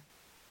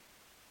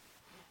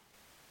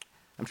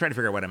I'm trying to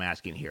figure out what I'm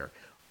asking here.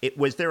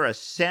 Was there a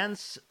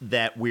sense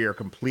that we are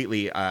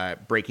completely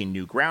breaking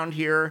new ground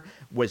here?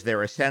 Was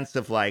there a sense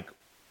of like,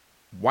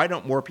 why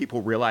don't more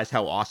people realize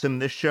how awesome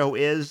this show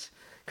is?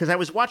 Because I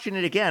was watching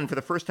it again for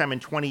the first time in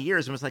 20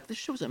 years and was like, this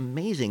show's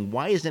amazing.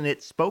 Why isn't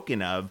it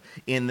spoken of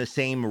in the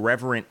same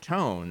reverent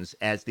tones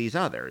as these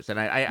others? And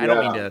I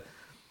don't mean Yeah.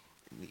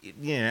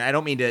 to, I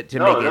don't mean to make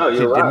No, no, it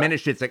to you're right.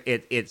 diminish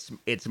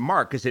its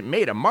mark, because it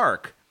made a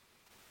mark,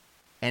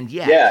 and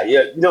Yeah, yet,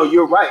 yeah. No,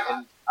 you're right.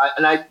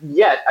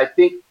 Yet I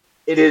think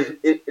it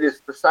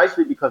is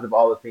precisely because of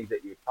all the things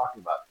that you're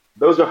talking about.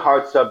 Those are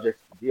hard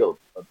subjects to deal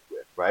with,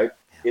 right?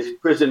 Is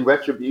prison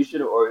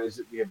retribution, or is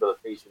it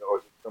rehabilitation, or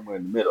is it somewhere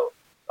in the middle?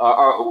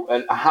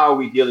 And how are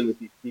we dealing with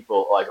these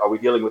people? Like, are we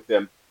dealing with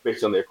them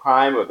based on their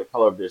crime or the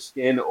color of their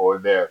skin or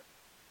their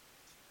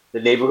the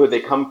neighborhood they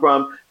come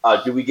from?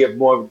 Do we give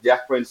more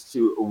deference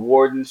to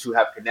wardens who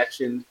have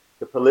connections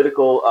to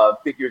political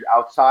figures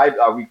outside?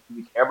 Do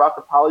we care about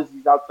the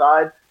policies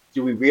outside?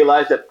 Do we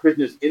realize that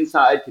prisoners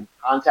inside can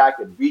contact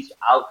and reach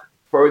out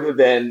further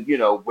than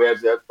where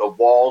the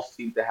walls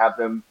seem to have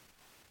them?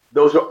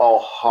 Those are all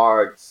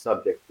hard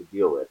subjects to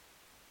deal with.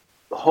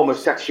 The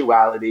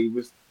homosexuality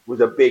was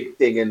a big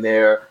thing in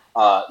there.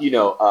 I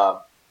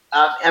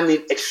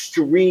mean,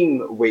 extreme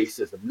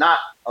racism, not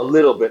a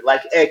little bit,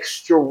 like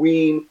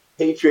extreme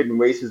hatred and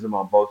racism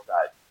on both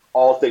sides.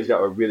 All things that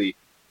are really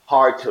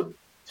hard to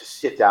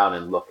sit down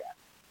and look at,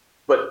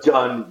 but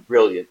done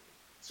brilliantly.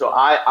 So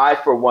I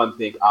for one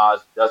think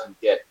Oz doesn't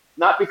get,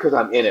 not because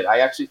I'm in it.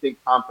 I actually think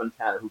Tom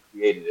Fontana, who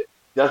created it,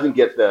 doesn't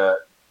get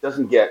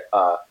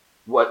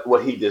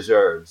what he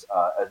deserves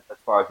as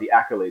far as the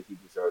accolades he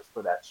deserves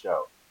for that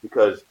show,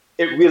 because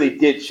it really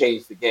did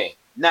change the game.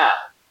 Now,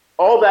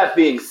 all that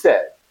being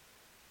said,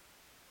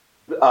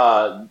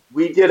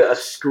 we did a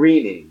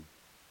screening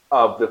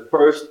of the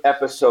first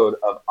episode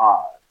of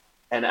Oz,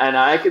 and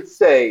I could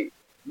say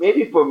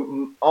maybe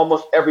for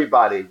almost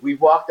everybody, we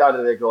walked out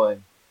of there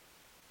going,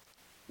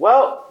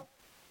 "Well,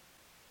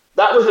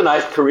 that was a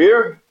nice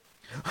career.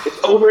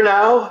 It's over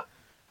now.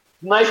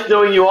 Nice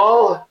knowing you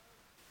all.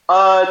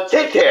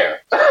 Take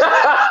care."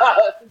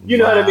 You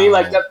know what I mean?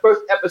 Like that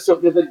first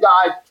episode, there's a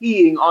guy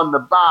peeing on the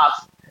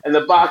box, and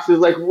the box is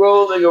like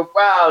rolling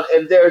around,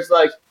 and there's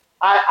like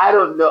I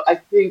don't know. I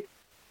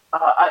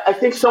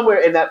think somewhere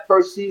in that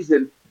first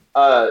season,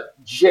 Lee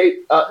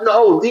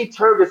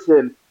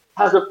Tergesen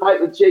has a fight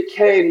with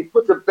J.K. and he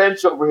puts a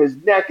bench over his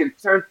neck and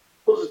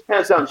pulls his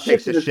pants down, and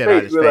Takes shits in his his shit on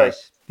face. his We're like,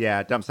 face.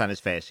 Yeah, dumps on his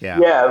face. Yeah.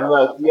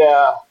 yeah,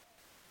 yeah.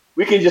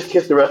 We can just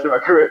kiss the rest of our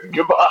career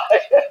goodbye.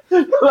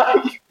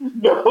 Like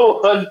no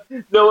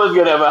one's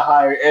gonna ever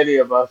hire any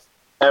of us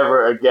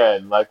ever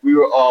again. Like we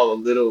were all a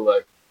little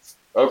like,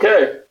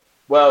 okay,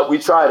 well, we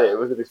tried it. It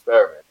was an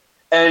experiment,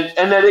 and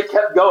then it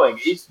kept going.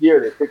 Each year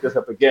they picked us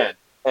up again,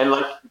 and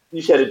like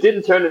you said, it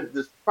didn't turn into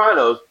The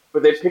Sopranos,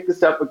 but they picked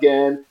us up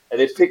again, and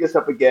they picked us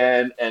up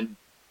again, and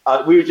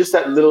we were just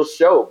that little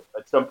show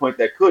at some point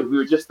that could. We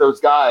were just those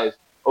guys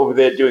over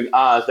there doing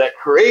Oz, that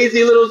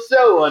crazy little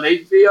show on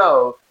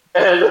HBO,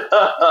 and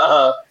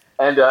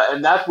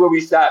and that's where we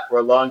sat for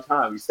a long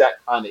time. We sat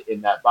kind of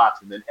in that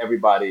box, and then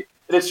everybody.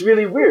 And it's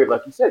really weird,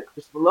 like you said.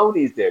 Chris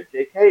Maloney's there,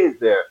 J.K. is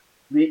there,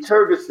 Lee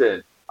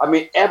Tergesen. I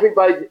mean,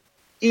 everybody.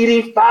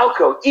 Edie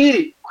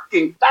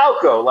fucking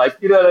Falco, like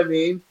you know what I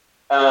mean.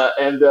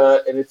 And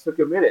it took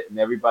a minute, and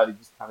everybody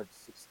just kind of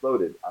just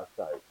exploded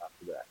outside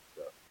after that.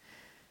 So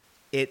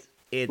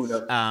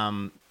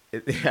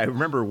I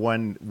remember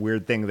one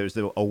weird thing. There's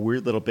a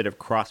weird little bit of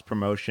cross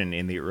promotion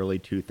in the early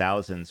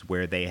 2000s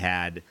where they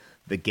had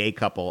the gay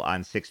couple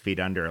on 6 Feet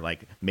Under,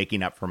 like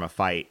making up from a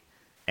fight,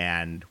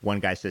 and one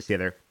guy says to the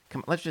other,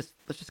 "Come on, let's just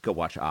go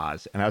watch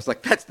Oz." And I was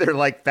like, that's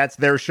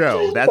their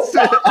show. That's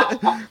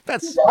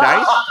that's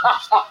nice.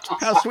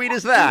 How sweet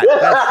is that?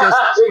 That's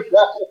just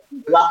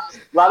a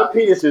lot of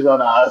penises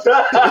on Oz.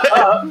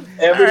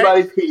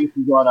 Everybody's right. Penis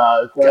is on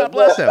Oz. God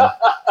bless him.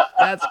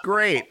 That's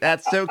great.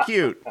 That's so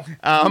cute.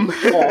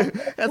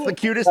 That's the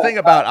cutest thing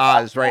about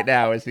Oz right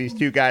now is these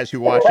two guys who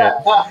watch it.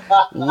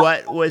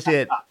 What was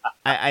it?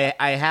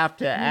 I have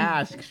to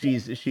ask.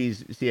 She's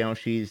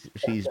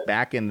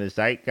back in the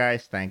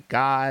zeitgeist. Thank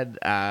God.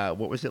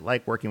 What was it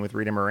like working with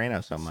Rita Moreno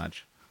so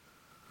much?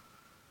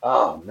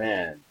 Oh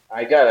man,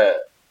 I gotta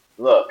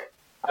look.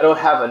 I don't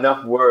have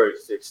enough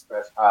words to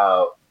express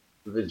how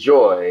the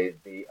joy,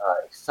 the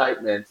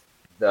excitement,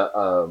 the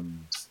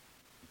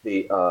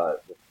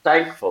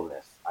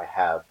thankfulness I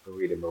have for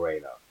Rita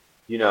Moreno.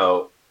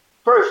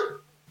 First,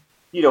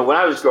 when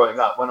I was growing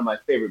up, one of my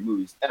favorite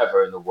movies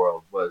ever in the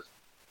world was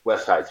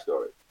West Side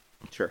Story.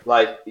 Sure.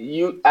 Like,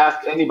 you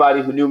ask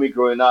anybody who knew me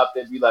growing up,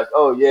 they'd be like,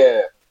 "Oh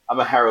yeah, I'm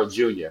a Harold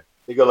Jr."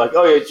 They go like,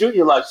 "Oh yeah,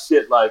 Junior likes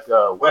shit like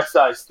West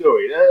Side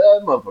Story.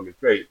 That motherfucker's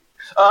crazy."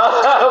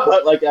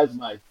 But like as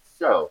my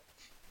show,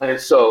 and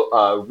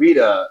so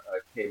Rita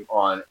came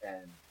on,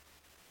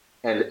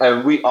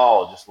 and we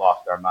all just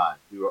lost our minds.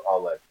 We were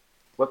all like,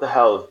 "What the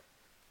hell?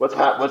 What's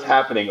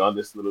happening on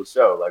this little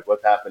show? Like,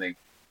 what's happening?"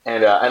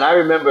 And I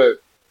remember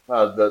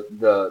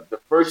the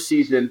first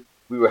season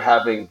we were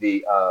having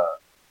the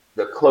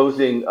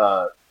closing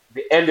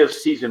the end of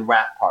season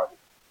wrap party,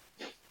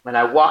 and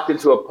I walked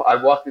into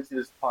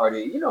this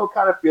party,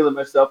 kind of feeling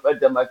myself. I'd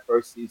done my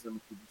first season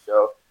of the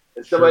show,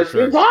 and somebody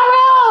screamed,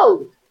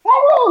 "Harold!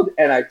 Harold!"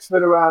 And I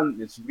turn around,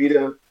 and it's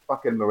Rita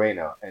fucking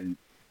Moreno, and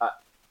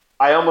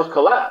I almost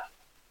collapsed.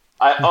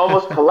 And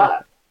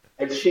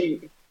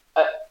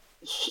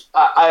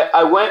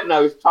I went and I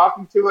was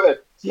talking to her.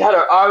 She had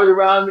her arms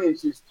around me and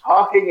she was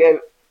talking,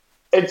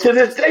 and to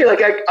this day,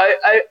 like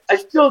I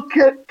still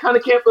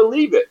can't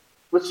believe it.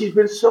 But she's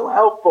been so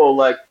helpful,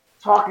 like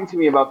talking to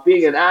me about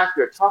being an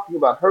actor, talking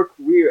about her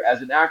career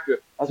as an actor,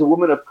 as a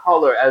woman of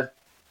color, as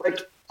like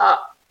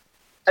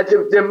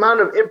the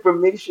amount of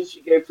information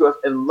she gave to us,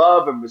 and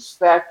love and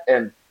respect,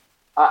 and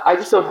I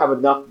just don't have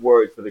enough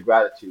words for the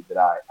gratitude that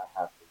I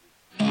have for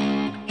you.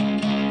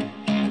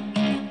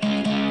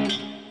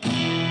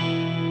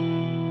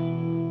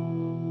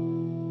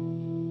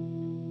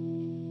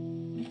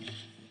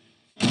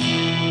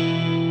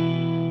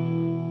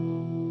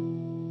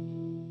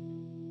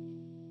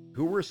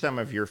 Who were some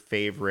of your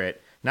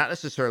favorite, not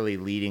necessarily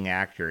leading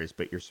actors,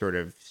 but your sort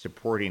of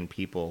supporting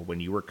people when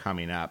you were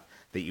coming up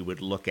that you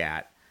would look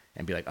at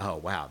and be like, oh,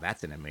 wow,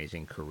 that's an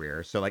amazing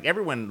career? So, like,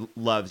 everyone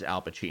loves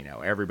Al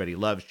Pacino. Everybody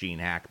loves Gene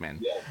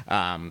Hackman.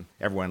 Yeah.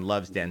 Everyone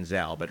loves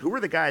Denzel. But who were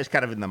the guys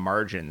kind of in the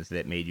margins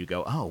that made you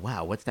go, oh,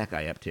 wow, what's that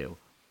guy up to?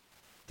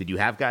 Did you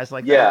have guys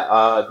like Yeah,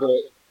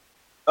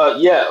 that?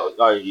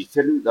 yeah, you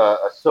couldn't,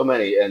 so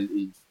many,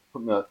 and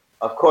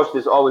of course,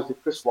 there's always the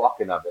Chris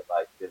Walken of it.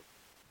 Like, there's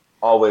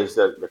always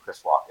the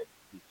Chris Walken.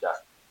 He's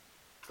just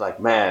it's like,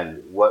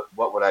 man, what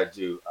would I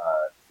do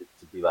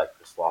to be like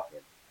Chris Walken?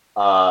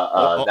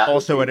 That would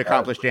Also be an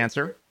accomplished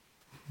dancer.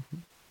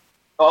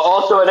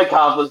 also an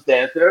accomplished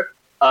dancer.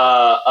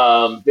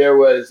 There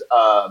was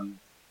I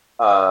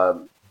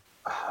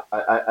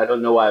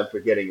don't know why I'm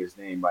forgetting his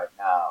name right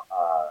now.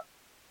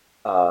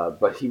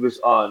 But he was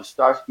on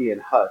Starsky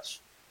and Hutch,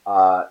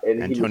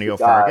 and he was the Antonio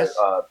guy. Fargas.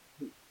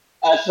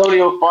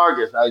 Antonio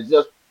Fargas. I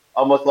just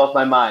almost lost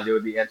my mind. It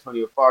would be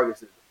Antonio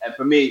Fargas, and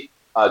for me,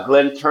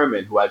 Glenn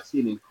Turman, who I've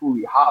seen in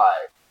Cooley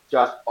High,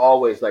 just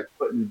always like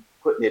putting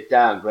it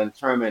down. Glenn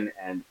Turman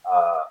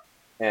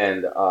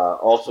and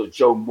also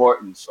Joe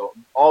Morton. So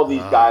all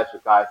these Oh, guys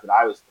were guys that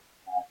I was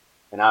looking at,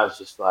 and I was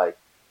just like,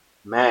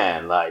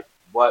 man, like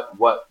what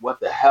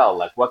the hell?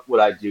 Like what would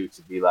I do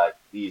to be like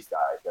these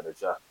guys that are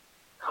just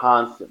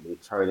constantly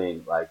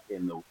turning like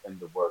in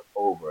the work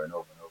over and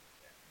over and over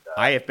again.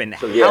 I have been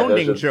So yeah, those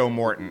hounding are Joe the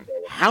Morton, people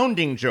that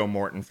hounding Joe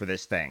Morton for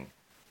this thing.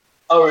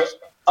 Oh,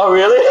 oh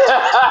really?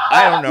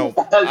 I don't know.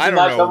 Has I he don't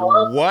not know come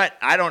on? what.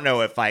 I don't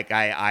know if like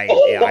I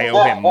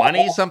owe him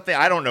money, something.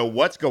 I don't know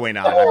what's going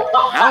on.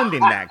 I'm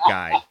hounding that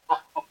guy.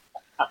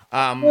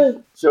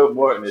 Joe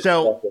Morton is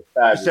So such a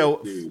fabulous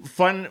so dude.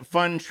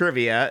 fun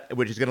trivia,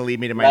 which is going to lead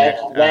me to my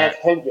next. Lance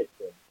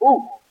Hendrickson.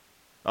 Ooh,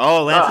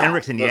 Oh, Lance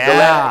Henriksen. the Lance.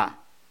 Yeah.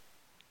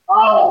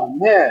 Oh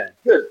man,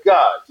 good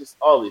God, just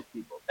all these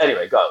people.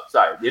 Anyway, go.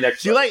 Sorry, your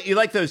next So one. you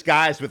like those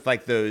guys with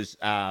like those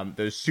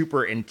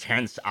super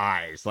intense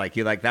eyes. Like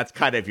you like that's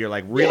kind of you're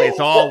like really it's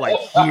all like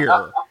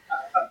here,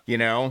 you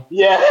know?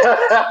 Yeah,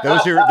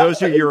 Those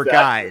are your exactly.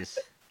 guys.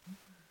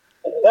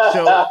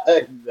 So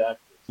Exactly.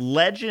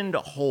 legend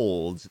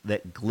holds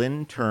that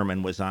Glenn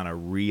Turman was on a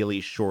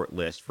really short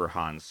list for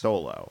Han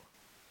Solo.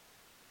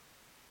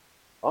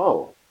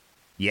 Oh,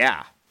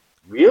 Yeah,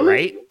 really?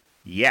 right?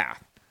 Yeah.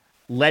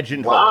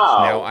 Legend holds.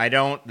 Now Wow. I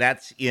don't.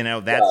 That's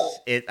Right. that's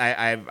it.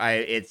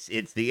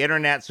 It's the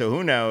internet, so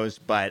who knows?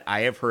 But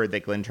I have heard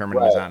that Glenn Turman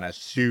was Right. on a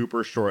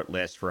super short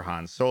list for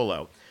Han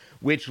Solo,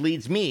 which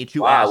leads me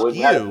to Wow. ask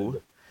Wouldn't that have you: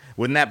 been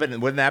wouldn't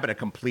that been a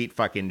complete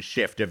fucking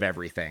shift of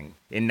everything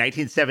in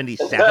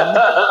 1977?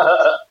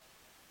 good?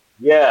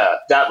 Yeah,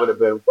 that would have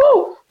been.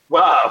 Woo!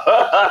 Wow.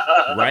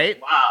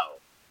 Right? Wow.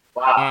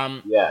 Wow.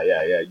 Um, Yeah,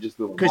 yeah, yeah. Just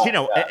doing because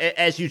wow. Yeah.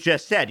 as you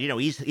just said,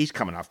 he's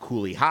coming off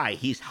Cooley High.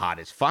 He's hot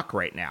as fuck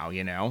right now.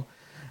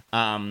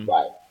 Um,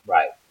 Right.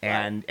 Right.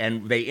 Right.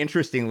 and they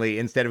interestingly,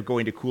 instead of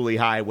going to Cooley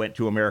High, went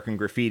to American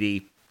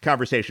Graffiti.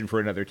 Conversation for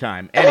another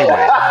time.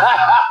 Anyway,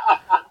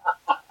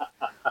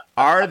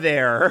 are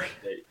there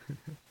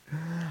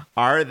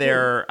are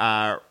there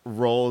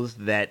roles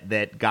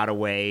that got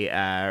away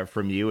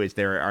from you? Is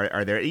there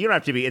are there? You don't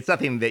have to be. It's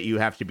nothing that you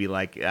have to be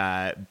like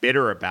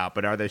bitter about.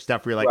 But are there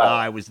stuff where you're like, oh,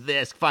 Right. I was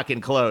this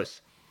fucking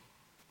close?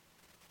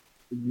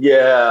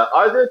 Yeah.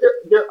 Are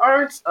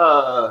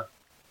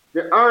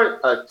there aren't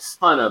a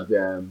ton of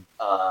them.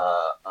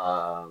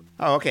 Oh,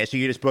 okay. So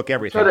you just book I'm trying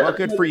everything. to Well, I'm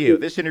good trying for to you.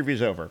 think. This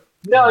interview's over.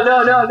 No.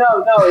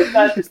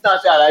 It's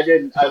not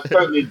that. I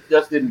certainly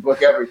just didn't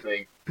book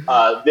everything.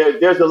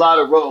 There's a lot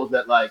of roles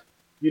that like,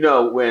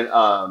 when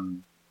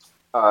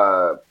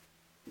uh,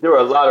 there were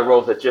a lot of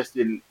roles that just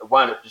didn't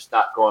wind up just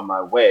not going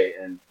my way,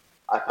 and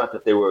I thought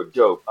that they were a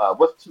joke.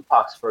 What's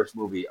Tupac's first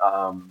movie?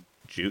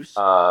 Juice.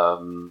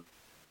 Um,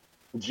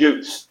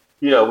 Juice.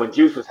 When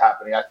Juice was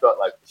happening, I felt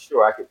like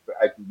sure I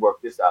could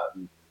work this out,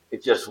 and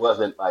it just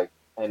wasn't like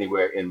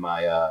anywhere in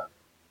my.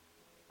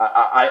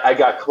 I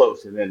got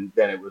close, and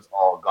then it was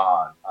all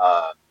gone.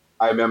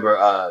 I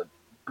remember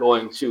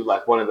going to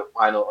like one of the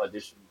final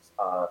auditions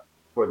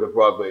for the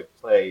Broadway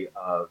play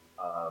of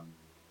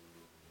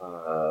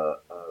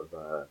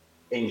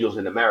Angels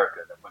in America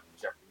that went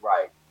to Jeffrey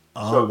Wright.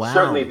 Oh, So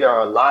certainly wow. there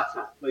are lots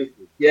of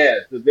places. Yeah,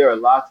 so there are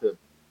lots of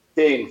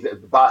things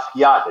that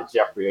Basquiat that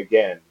Jeffrey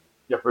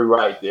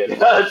Wright did.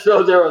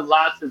 So there are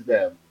lots of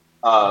them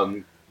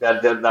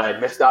that I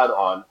missed out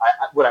on.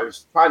 What I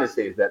was trying to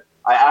say is that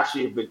I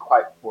actually have been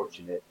quite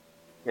fortunate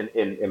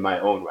in my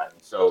own right.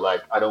 So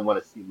like I don't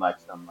want to seem like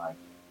some like,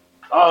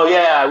 oh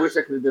yeah, I wish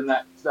I could have done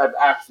that because I've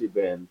actually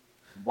been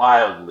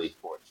wildly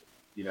fortunate.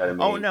 You know what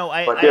I Oh mean? no,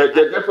 But there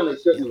definitely yeah.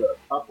 certainly are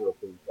a couple of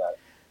things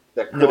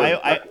that No, could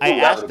have like, I ooh,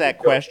 that would asked have been that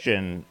dope.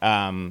 question.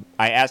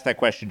 I asked that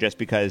question just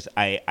because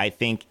I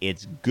think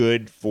it's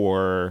good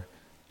for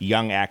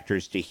young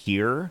actors to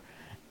hear.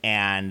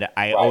 And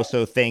I Right.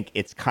 also think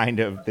it's kind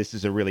of, this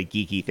is a really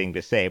geeky thing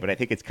to say, but I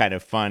think it's kind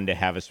of fun to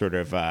have a sort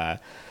of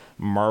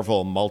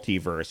Marvel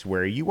multiverse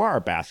where you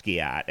are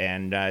Basquiat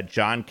and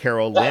John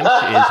Carroll Lynch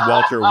is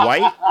Walter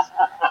White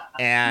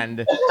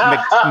and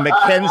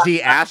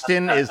Mackenzie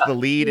Aston is the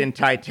lead in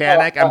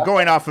Titanic. I'm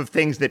going off of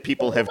things that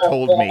people have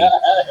told me.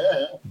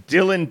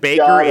 Dylan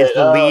Baker is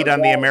the lead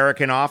on The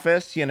American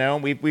Office. You know,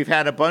 we've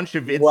had a bunch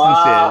of instances,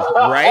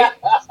 right?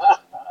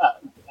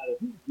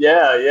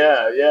 Yeah.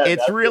 It's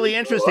That's really really cool.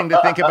 interesting to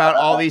think about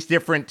all these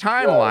different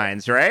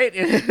timelines, right?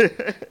 Exactly.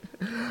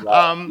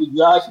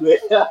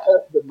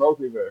 The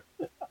multiverse.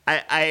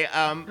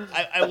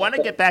 I want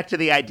to get back to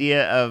the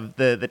idea of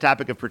the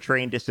topic of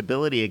portraying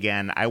disability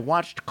again. I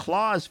watched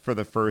Claws for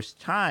the first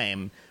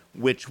time,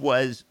 which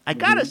was, I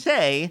gotta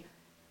say,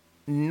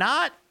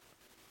 not.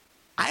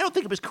 I don't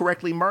think it was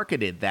correctly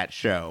marketed, that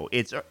show.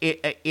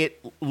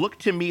 It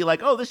looked to me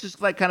like, oh, this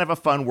is like kind of a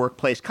fun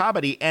workplace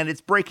comedy, and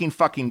it's breaking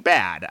fucking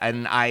bad.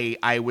 And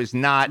I was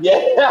not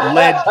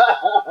led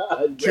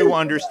to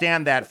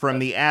understand that from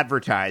the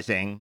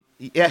advertising.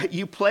 Yeah,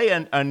 you play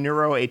a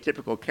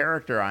neuroatypical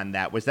character on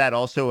that. Was that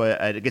also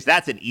because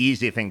that's an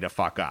easy thing to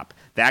fuck up.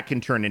 That can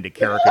turn into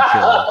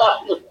caricature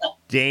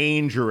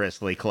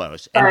dangerously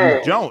close.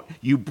 And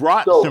you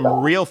brought So some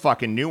bad. real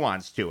fucking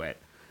nuance to it.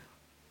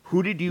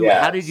 How did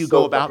you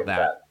go about that?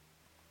 Bad.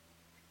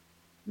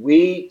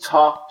 We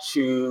talked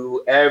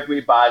to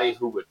everybody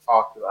who would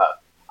talk to us.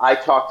 I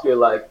talked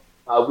to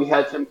we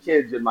had some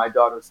kids in my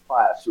daughter's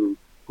class who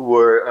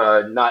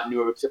were not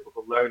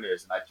neurotypical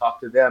learners, and I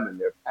talked to them and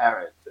their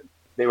parents, and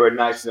they were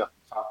nice enough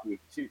to talk to me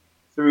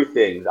through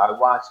things. I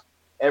watched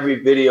every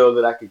video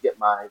that I could get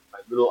my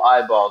little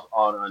eyeballs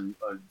on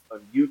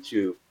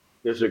YouTube.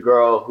 There's a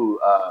girl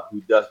who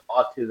does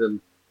autism.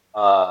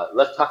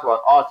 Let's talk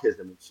about autism,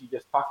 and she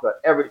just talked about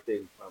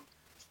everything from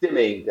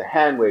stimming to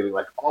hand waving,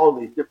 like all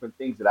these different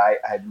things that I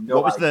had no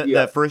What was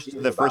idea.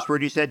 the first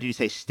word you said? Did you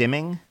say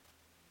stimming?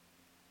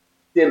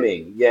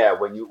 Stimming, yeah.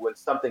 When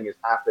something is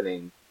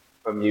happening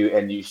from you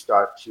and you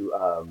start to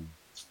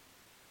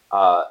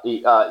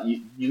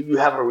you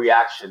have a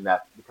reaction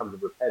that becomes a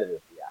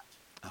repetitive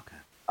reaction. Okay.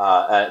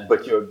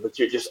 But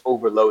you're just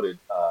overloaded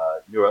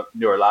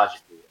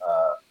neurologically,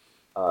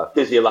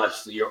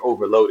 physiologically. You're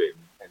overloaded,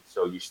 and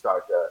so you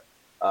start to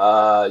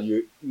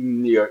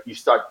you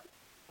start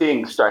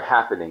things start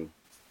happening.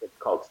 It's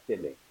called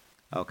stimming.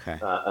 Okay.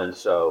 And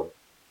so,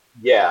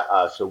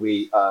 so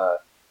we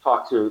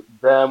talked to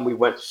them. We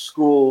went to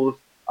schools.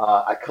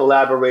 I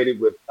collaborated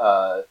with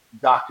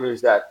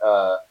doctors that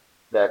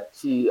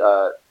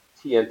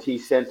TNT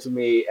sent to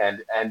me,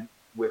 and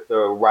with the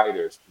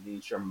writers,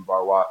 Janine Sherman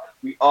Barwa.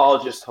 We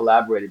all just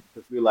collaborated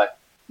because we were like,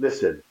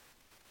 listen,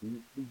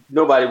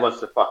 nobody wants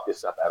to fuck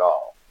this up at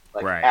all,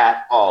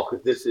 at all,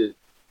 because this is,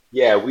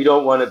 we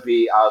don't want to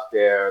be out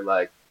there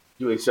like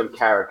doing some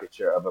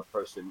caricature of a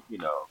person,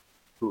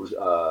 who's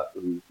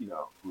who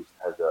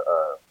has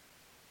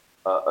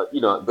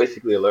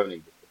basically a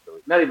learning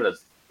disability, not even a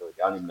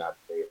disability. I don't even know how to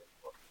say it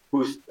anymore.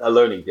 Who's a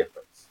learning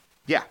difference?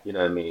 Yeah, you know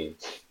what I mean.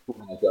 Who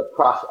has a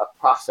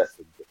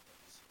processing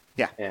difference?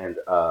 Yeah, and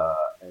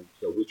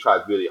so we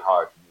tried really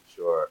hard to make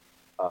sure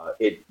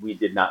we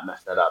did not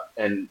mess that up.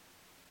 And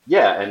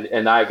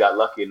and I got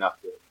lucky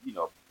enough to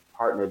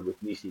partnered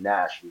with Niecy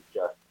Nash, who's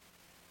just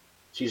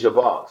she's a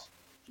boss.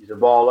 She's a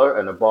baller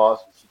and a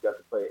boss. And she got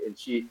to play, and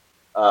she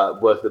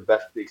was the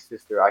best big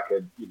sister I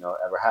could,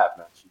 ever have.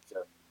 Man,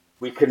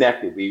 we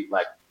connected. We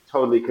like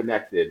totally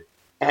connected,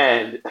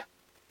 and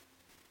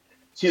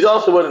she's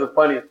also one of the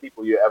funniest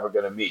people you're ever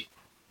gonna meet.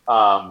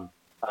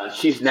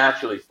 She's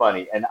naturally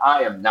funny, and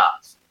I am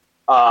not.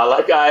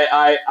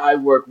 I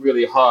work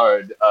really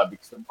hard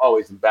because I'm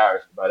always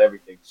embarrassed about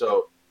everything.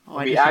 So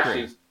we talked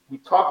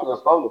on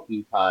the phone a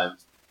few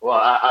times. Well,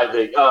 I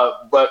think,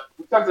 but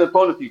we talked on the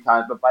phone a few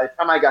times. But by the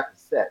time I got to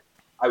set,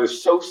 I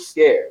was so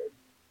scared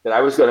that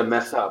I was going to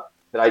mess up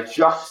that I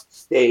just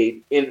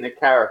stayed in the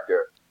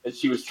character. And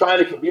she was trying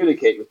to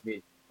communicate with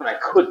me, but I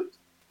couldn't.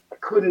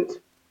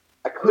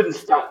 I couldn't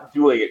stop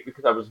doing it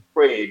because I was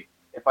afraid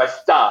if I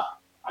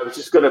stopped, I was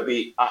just gonna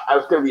be I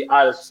was gonna be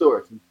out of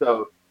sorts. And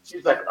so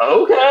she's like,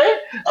 okay.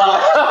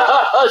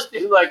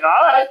 She's like, all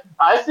right,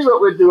 I see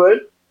what we're doing.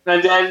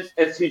 And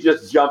she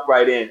just jumped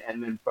right in.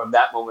 And then from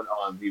that moment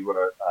on, we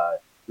were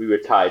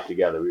tied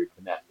together. We were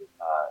connected.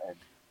 And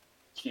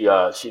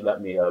she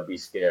let me be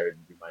scared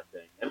and do my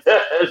thing.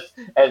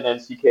 And then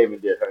she came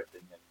and did her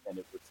thing, and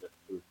it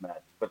was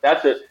magic. But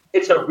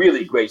it's a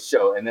really great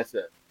show, and it's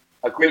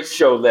a great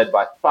show led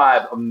by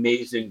 5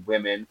 amazing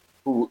women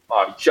who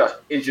are just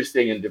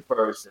interesting and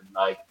diverse and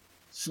like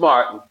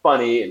smart and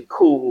funny and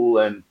cool.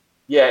 And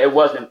it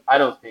wasn't. I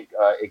don't think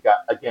it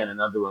got, again,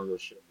 another one of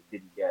those shows that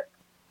didn't get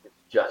its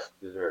just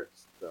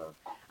desserts. So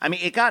I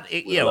mean, it got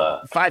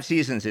 5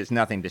 seasons is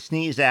nothing to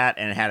sneeze at,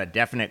 and it had a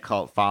definite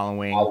cult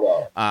following.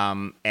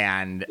 I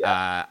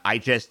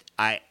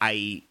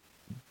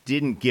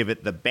didn't give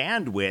it the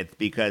bandwidth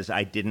because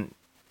I didn't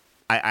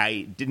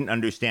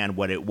understand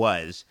what it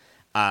was.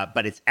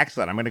 But it's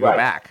excellent. I'm going to go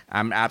back.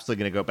 I'm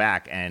absolutely going to go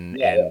back and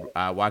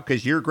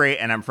because you're great,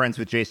 and I'm friends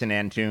with Jason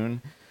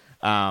Antoon.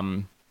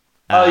 Yeah.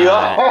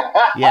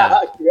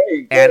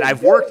 Great, and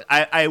I've worked.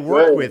 I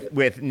worked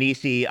with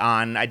Niecy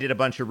on. I did a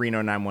bunch of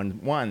Reno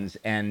 911s,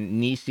 and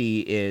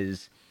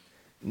Niecy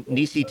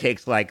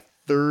takes like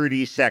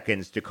 30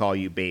 seconds to call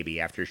you baby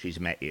after she's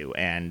met you.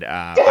 And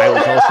I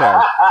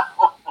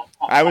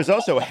was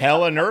also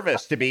hella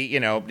nervous to be,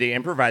 be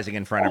improvising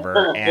in front of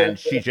her, and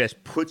she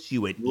just puts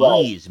you at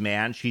Right, ease,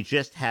 man. She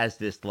just has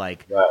this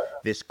right.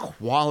 this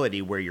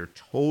quality where you're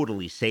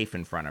totally safe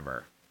in front of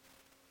her.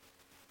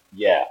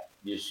 Yeah,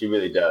 she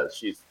really does.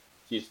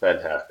 She's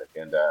fantastic,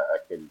 and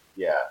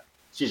yeah,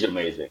 she's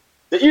amazing.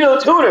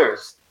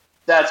 Tuners.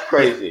 That's Yeah,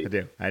 crazy.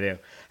 I do.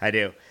 That's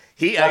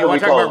You what we want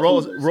to talk call about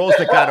them, tuners. roles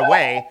that got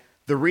away?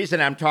 The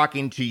reason I'm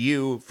talking to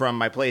you from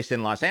my place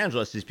in Los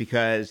Angeles is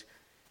because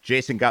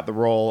Jason got the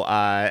role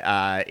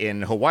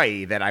in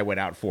Hawaii that I went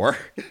out for.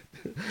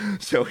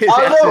 So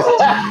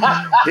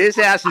I know. his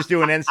ass is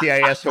doing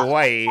NCIS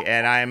Hawaii,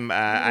 and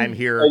I'm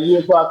here And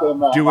you're talking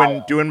about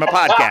doing my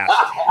podcast.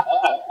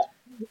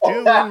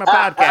 Doing my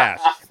podcast.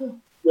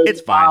 which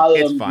It's fine. I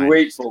It's am fine.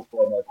 grateful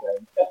for, my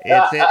friend.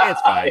 It's I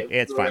fine. am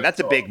It's fine. That's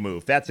a grateful. big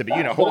move.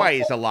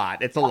 Hawaii's a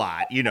lot. It's a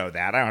lot. You know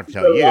that. I don't have to It's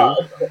tell a you.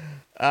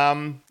 lot.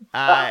 Um,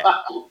 uh,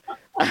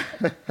 um,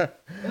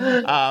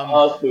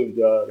 Awesome,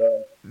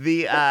 John.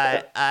 the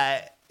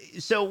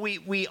so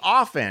we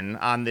often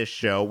on this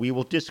show we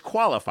will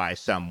disqualify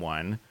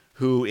someone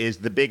who is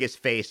the biggest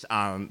face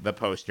on the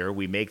poster.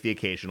 We make the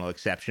occasional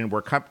exception.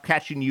 We're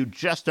catching you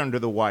just under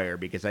the wire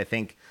because I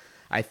think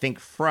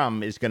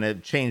From is going to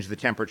change the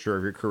temperature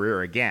of your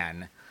career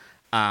again.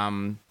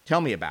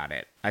 Tell me about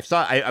it.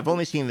 I've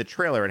only seen the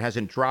trailer. It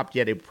hasn't dropped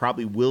yet. It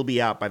probably will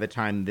be out by the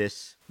time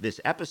this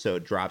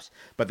episode drops.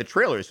 But the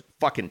trailer's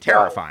fucking Right.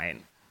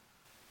 terrifying.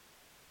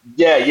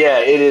 Yeah, yeah,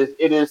 it is.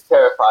 It is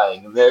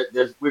terrifying.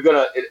 We're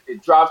gonna.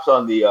 It drops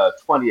on the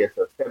 20th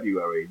of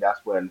February. That's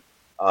when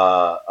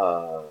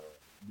uh,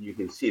 you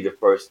can see the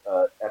first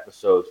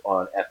episodes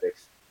on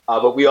Epics.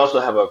 But we also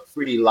have a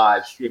free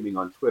live streaming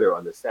on Twitter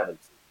on the 17th.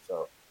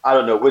 So I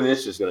don't know when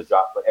this is gonna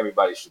drop, but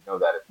everybody should know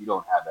that if you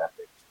don't have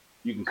Epics,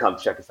 you can come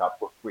check us out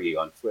for free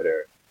on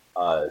Twitter.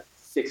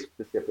 6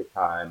 Pacific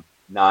time,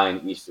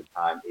 9 Eastern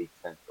time, 8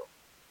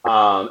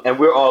 Central, and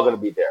we're all gonna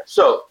be there.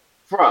 So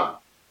from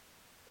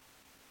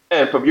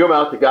and from your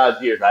mouth to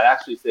God's ears, I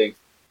actually think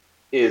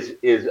is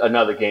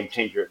another game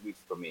changer, at least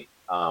for me.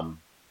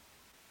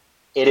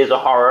 It is a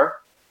horror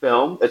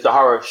film. It's a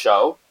horror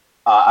show.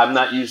 I'm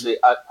not usually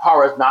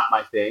horror is not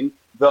my thing,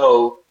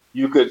 though.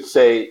 You could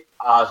say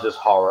Oz is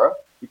horror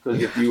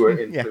because if you were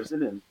in Yeah.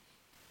 prison and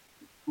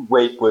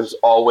rape was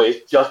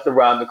always just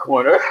around the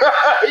corner,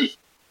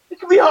 it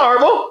could be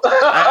horrible.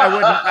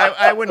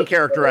 I wouldn't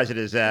characterize it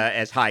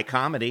as high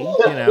comedy.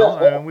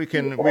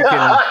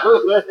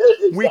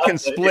 We can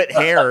split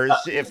hairs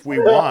if we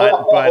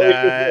want,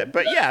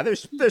 but yeah,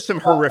 there's some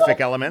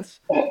horrific elements.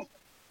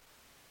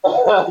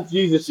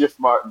 Jesus, you're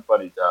smart and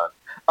funny, John.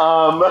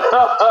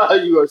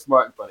 You are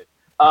smart and funny.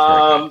 That's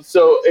very kind.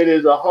 So it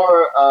is a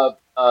horror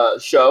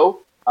show.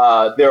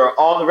 There are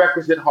all the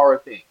requisite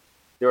horror things.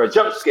 There are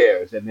jump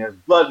scares, and there's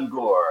blood and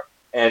gore,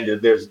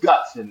 and there's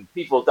guts and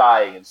people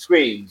dying and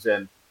screams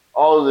and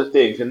all of the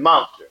things and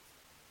monsters.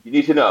 You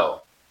need to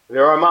know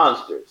there are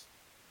monsters.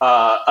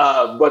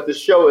 What the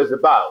show is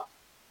about.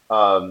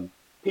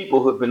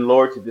 People who have been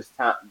lured to this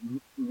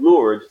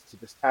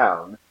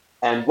town,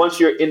 and once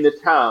you're in the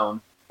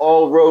town,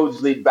 all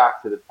roads lead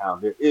back to the town.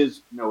 There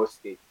is no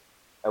escape.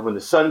 And when the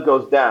sun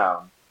goes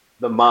down,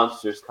 the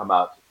monsters come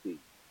out to feed.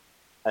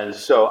 And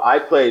so I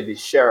play the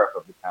sheriff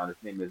of the town. His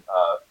name is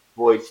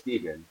Boyd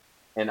Stevens,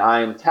 and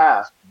I am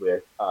tasked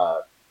with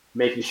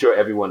making sure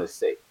everyone is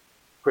safe,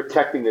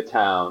 protecting the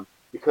town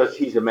because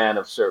he's a man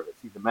of service.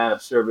 He's a man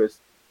of service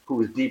who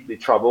is deeply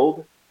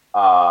troubled,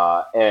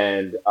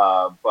 and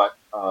but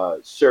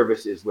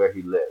service is where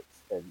he lives,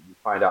 and you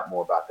find out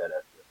more about that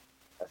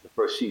as the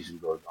first season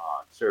goes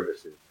on.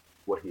 Service is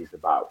what he's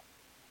about,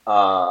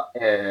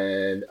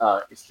 and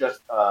it's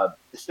just a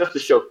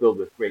show filled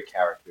with great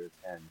characters,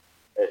 and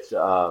it's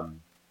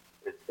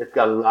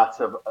got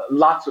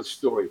lots of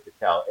story to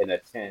tell in a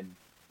 10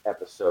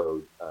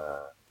 episode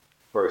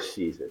first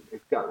season.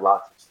 It's got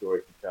lots of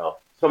story to tell.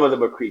 Some of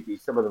them are creepy,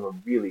 some of them are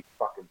really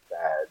fucking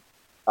sad,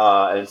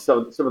 and some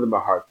of them are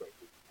heartbreaking,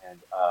 and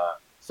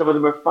some of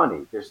them are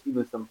funny. There's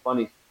even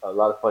a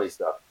lot of funny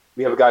stuff.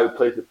 We have a guy who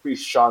plays the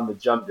priest, Sean the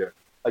Jumder.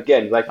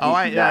 Again, like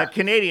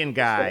Canadian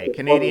guy, such a funny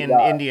Canadian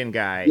guy. Indian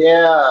guy.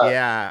 Yeah,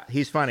 Yeah,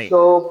 he's funny.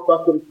 so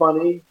fucking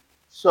funny,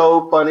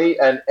 so funny,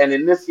 and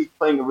in this he's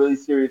playing a really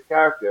serious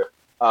character,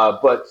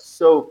 but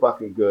so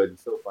fucking good, and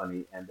so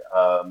funny, and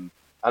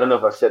I don't know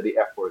if I said the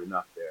F word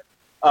enough there,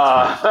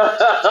 It's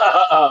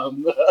fine.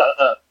 um,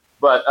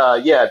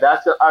 but yeah,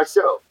 that's our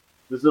show.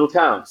 This little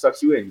town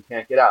sucks you in, you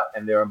can't get out,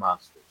 and there are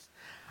monsters.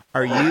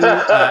 Are you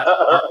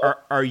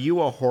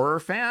you a horror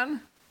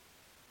fan?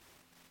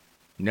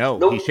 No,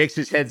 he Nope, shakes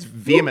his head nope.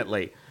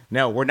 vehemently.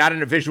 No, we're not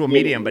in a visual Yeah,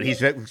 medium, but he's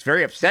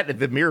very upset at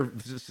the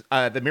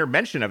mere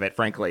mention of it.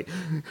 Frankly,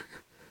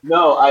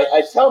 no,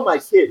 I tell my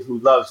kid who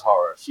loves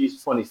horror.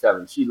 She's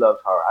 27. She loves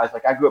horror. I was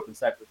like, I grew up in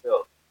Cypress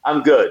Hills.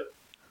 I'm good.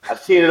 I've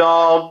seen it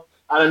all.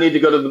 I don't need to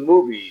go to the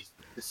movies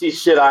to see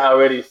shit I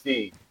already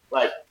seen.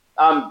 Like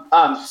I'm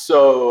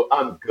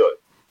good.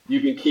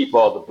 You can keep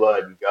all the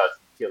blood and guts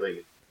and killing.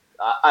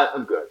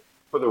 I'm good.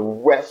 for the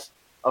rest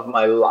of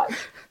my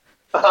life.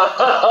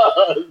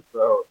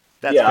 So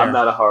That's yeah, fair. I'm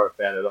not a horror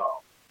fan at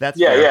all. That's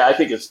Yeah, fair. yeah, I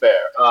think it's fair.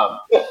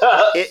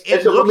 It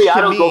And so for looks me, to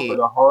I don't go me, for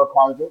the horror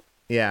part of it.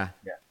 yeah.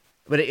 Yeah.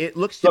 But it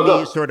looks to Go, me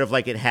go. sort of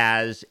like it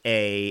has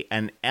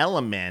an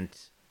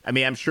element. I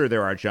mean, I'm sure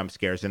there are jump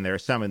scares and there are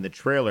some in the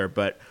trailer,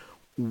 but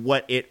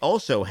what it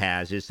also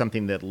has is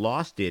something that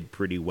Lost did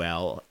pretty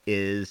well,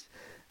 is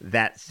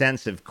that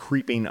sense of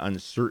creeping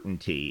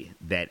uncertainty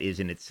that is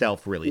in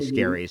itself really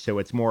scary. So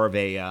it's more of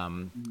a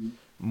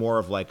more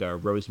of like a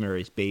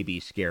Rosemary's Baby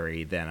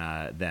scary than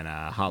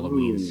a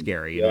Halloween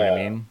scary. You know what I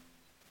Yeah. mean?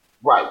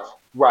 Right,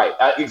 right,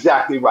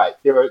 exactly right.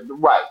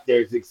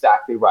 There's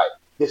exactly right.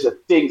 There's a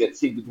thing that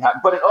seems to be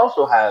happening, but it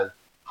also has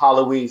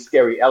Halloween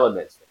scary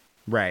elements.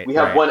 Right, We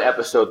have right. one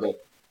episode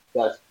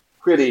that's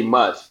pretty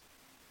much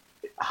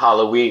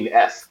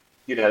Halloween-esque.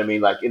 You know what I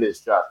mean? Like it is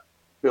just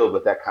filled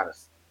with that kind of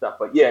stuff.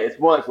 But yeah, it's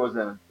more like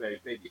Roseanne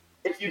Baby.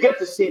 If you get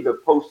to see the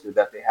poster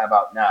that they have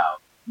out now,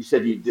 you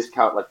said you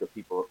discount like the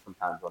people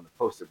sometimes on the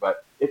poster,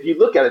 but if you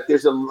look at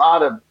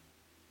it,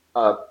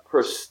 uh,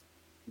 pers-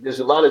 there's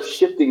a lot of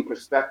shifting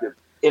perspective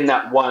in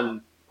that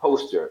one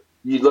poster.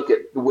 You look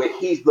at the way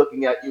he's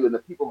looking at you and the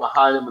people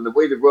behind him and the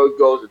way the road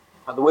goes and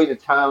how the way the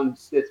town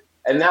sits.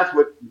 And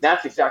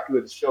that's exactly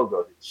where the show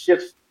goes. It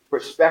shifts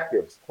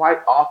perspectives quite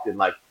often.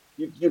 Like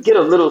you get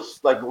a little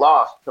like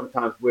lost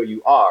sometimes where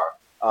you are,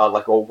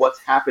 like or what's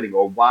happening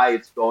or why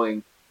it's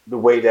going the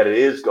way that it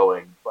is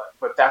going.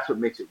 But that's what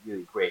makes it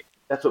really great.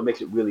 That's what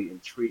makes it really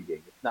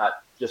intriguing. It's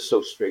not just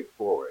so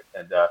straightforward,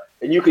 and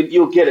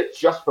you'll get it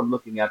just from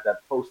looking at that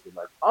poster.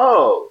 Like,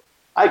 oh,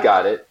 I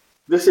got it.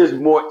 This is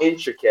more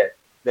intricate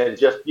than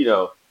just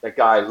that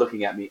guy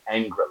looking at me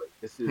angrily.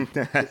 This is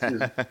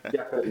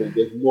definitely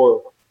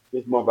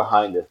there's more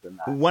behind this than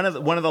that. One of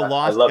the I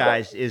Lost love that.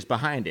 guys is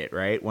behind it,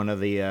 right? One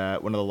of the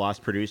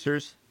Lost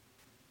producers.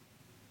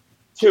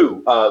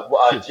 Two,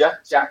 Two.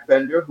 Jack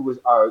Bender, who was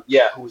our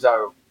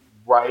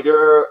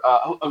writer,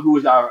 who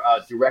was our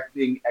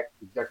directing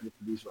executive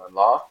producer on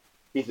Lost.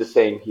 He's the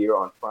same here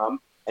on From,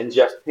 and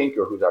Jeff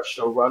Pinker, who's our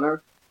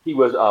showrunner. He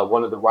was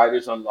one of the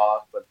writers on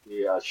Lost, but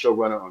the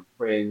showrunner on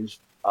Fringe.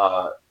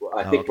 I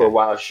Oh, think for a okay.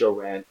 while show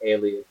ran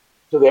Alias.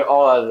 So they're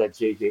all out of that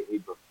J.J.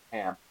 Abrams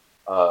camp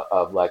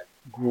of like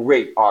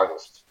great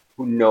artists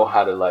who know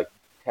how to like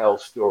tell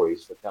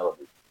stories for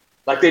television.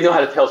 Like they know how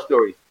to tell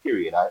stories.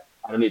 Period. I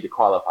don't need to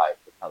qualify it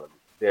for television.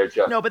 They're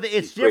just No, but it's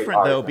these great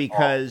different though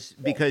artists and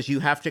all. because you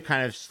have to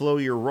kind of slow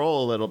your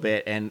roll a little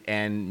bit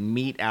and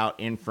mete out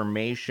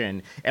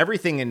information.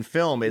 Everything in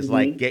film is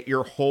like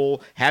Hmm.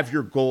 have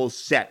your goals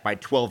set by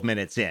 12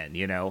 minutes in,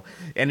 you know.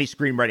 Any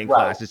screenwriting Right,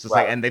 class, it's just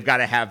like, right, and they've got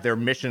to have their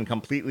mission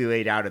completely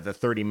laid out at the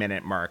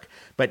 30-minute mark.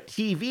 But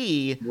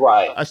TV,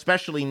 right,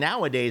 especially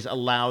nowadays,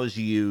 allows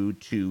you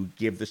to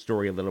give the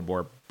story a little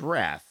more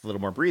breath, a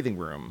little more breathing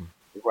room.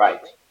 right,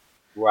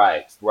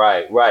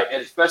 right.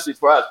 And especially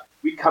for us,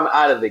 we come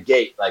out of the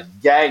gate like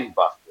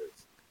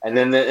gangbusters, and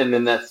then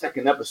that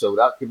second episode,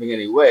 without giving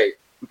any away,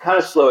 we kind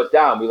of slow it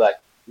down. We like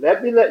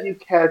let me let you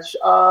catch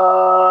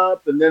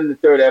up, and then the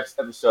third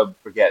episode,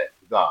 forget it,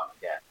 you're gone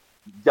again,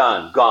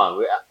 done, gone.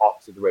 We're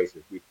off to the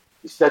races. We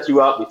set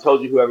you up, we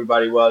told you who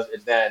everybody was,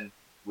 and then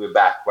we're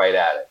back right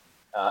at it.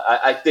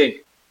 I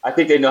think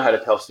they know how to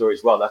tell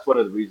stories well. That's one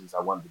of the reasons I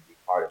wanted to be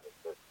part of it.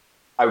 But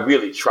I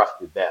really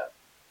trusted them.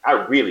 I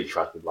really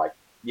trusted, like,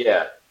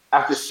 yeah,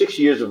 after 6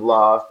 years of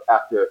Lost,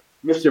 after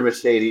Mr.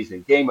 Mercedes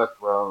and Game of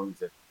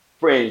Thrones and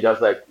Fringe, I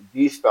was like,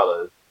 these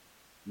fellas,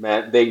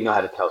 man, they know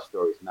how to tell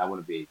stories, and I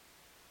want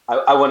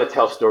to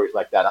tell stories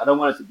like that. I don't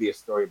want it to be a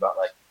story about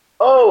like,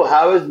 oh,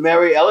 how is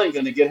Mary Ellen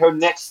going to get her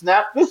next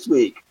snap this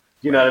week?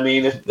 You know Right. what I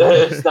mean?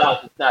 It's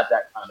not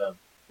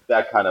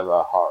that kind of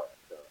a horror.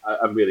 So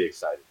I'm really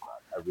excited about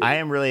it. I I really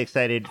am really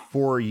excited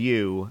for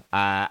you.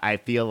 I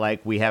feel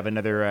like we have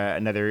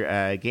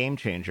another game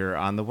changer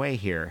on the way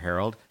here,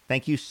 Harold.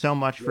 Thank you so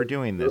much for am.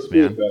 doing We'll this, see,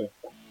 man. brother.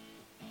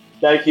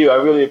 Thank you. I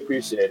really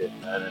appreciate it,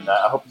 man, and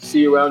I hope to see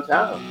you around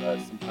town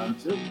sometime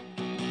soon.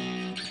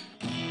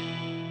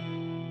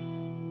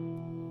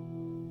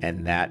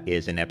 And that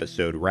is an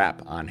episode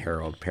wrap on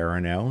Harold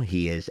Perrineau.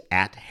 He is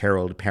at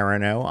Harold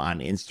Perrineau on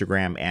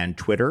Instagram and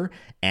Twitter,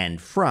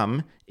 and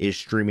From is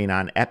streaming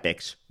on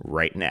Epix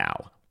right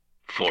now.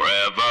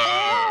 Forever.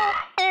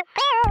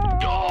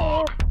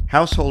 Dog.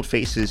 Household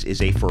Faces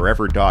is a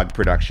Forever Dog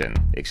production.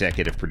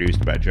 Executive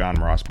produced by John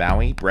Ross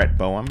Bowie, Brett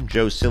Boehm,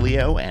 Joe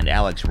Cilio, and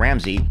Alex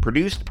Ramsey.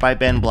 Produced by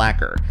Ben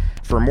Blacker.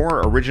 For more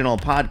original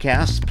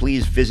podcasts,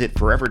 please visit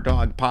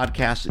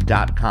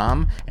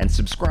foreverdogpodcast.com and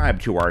subscribe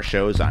to our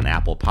shows on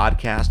Apple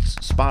Podcasts,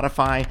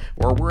 Spotify,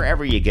 or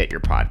wherever you get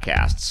your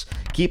podcasts.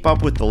 Keep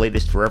up with the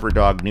latest Forever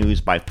Dog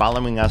news by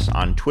following us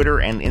on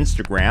Twitter and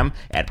Instagram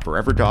at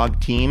Forever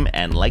Dog Team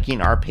and liking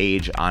our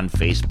page on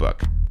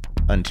Facebook.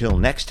 Until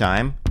next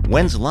time,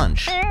 when's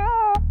lunch?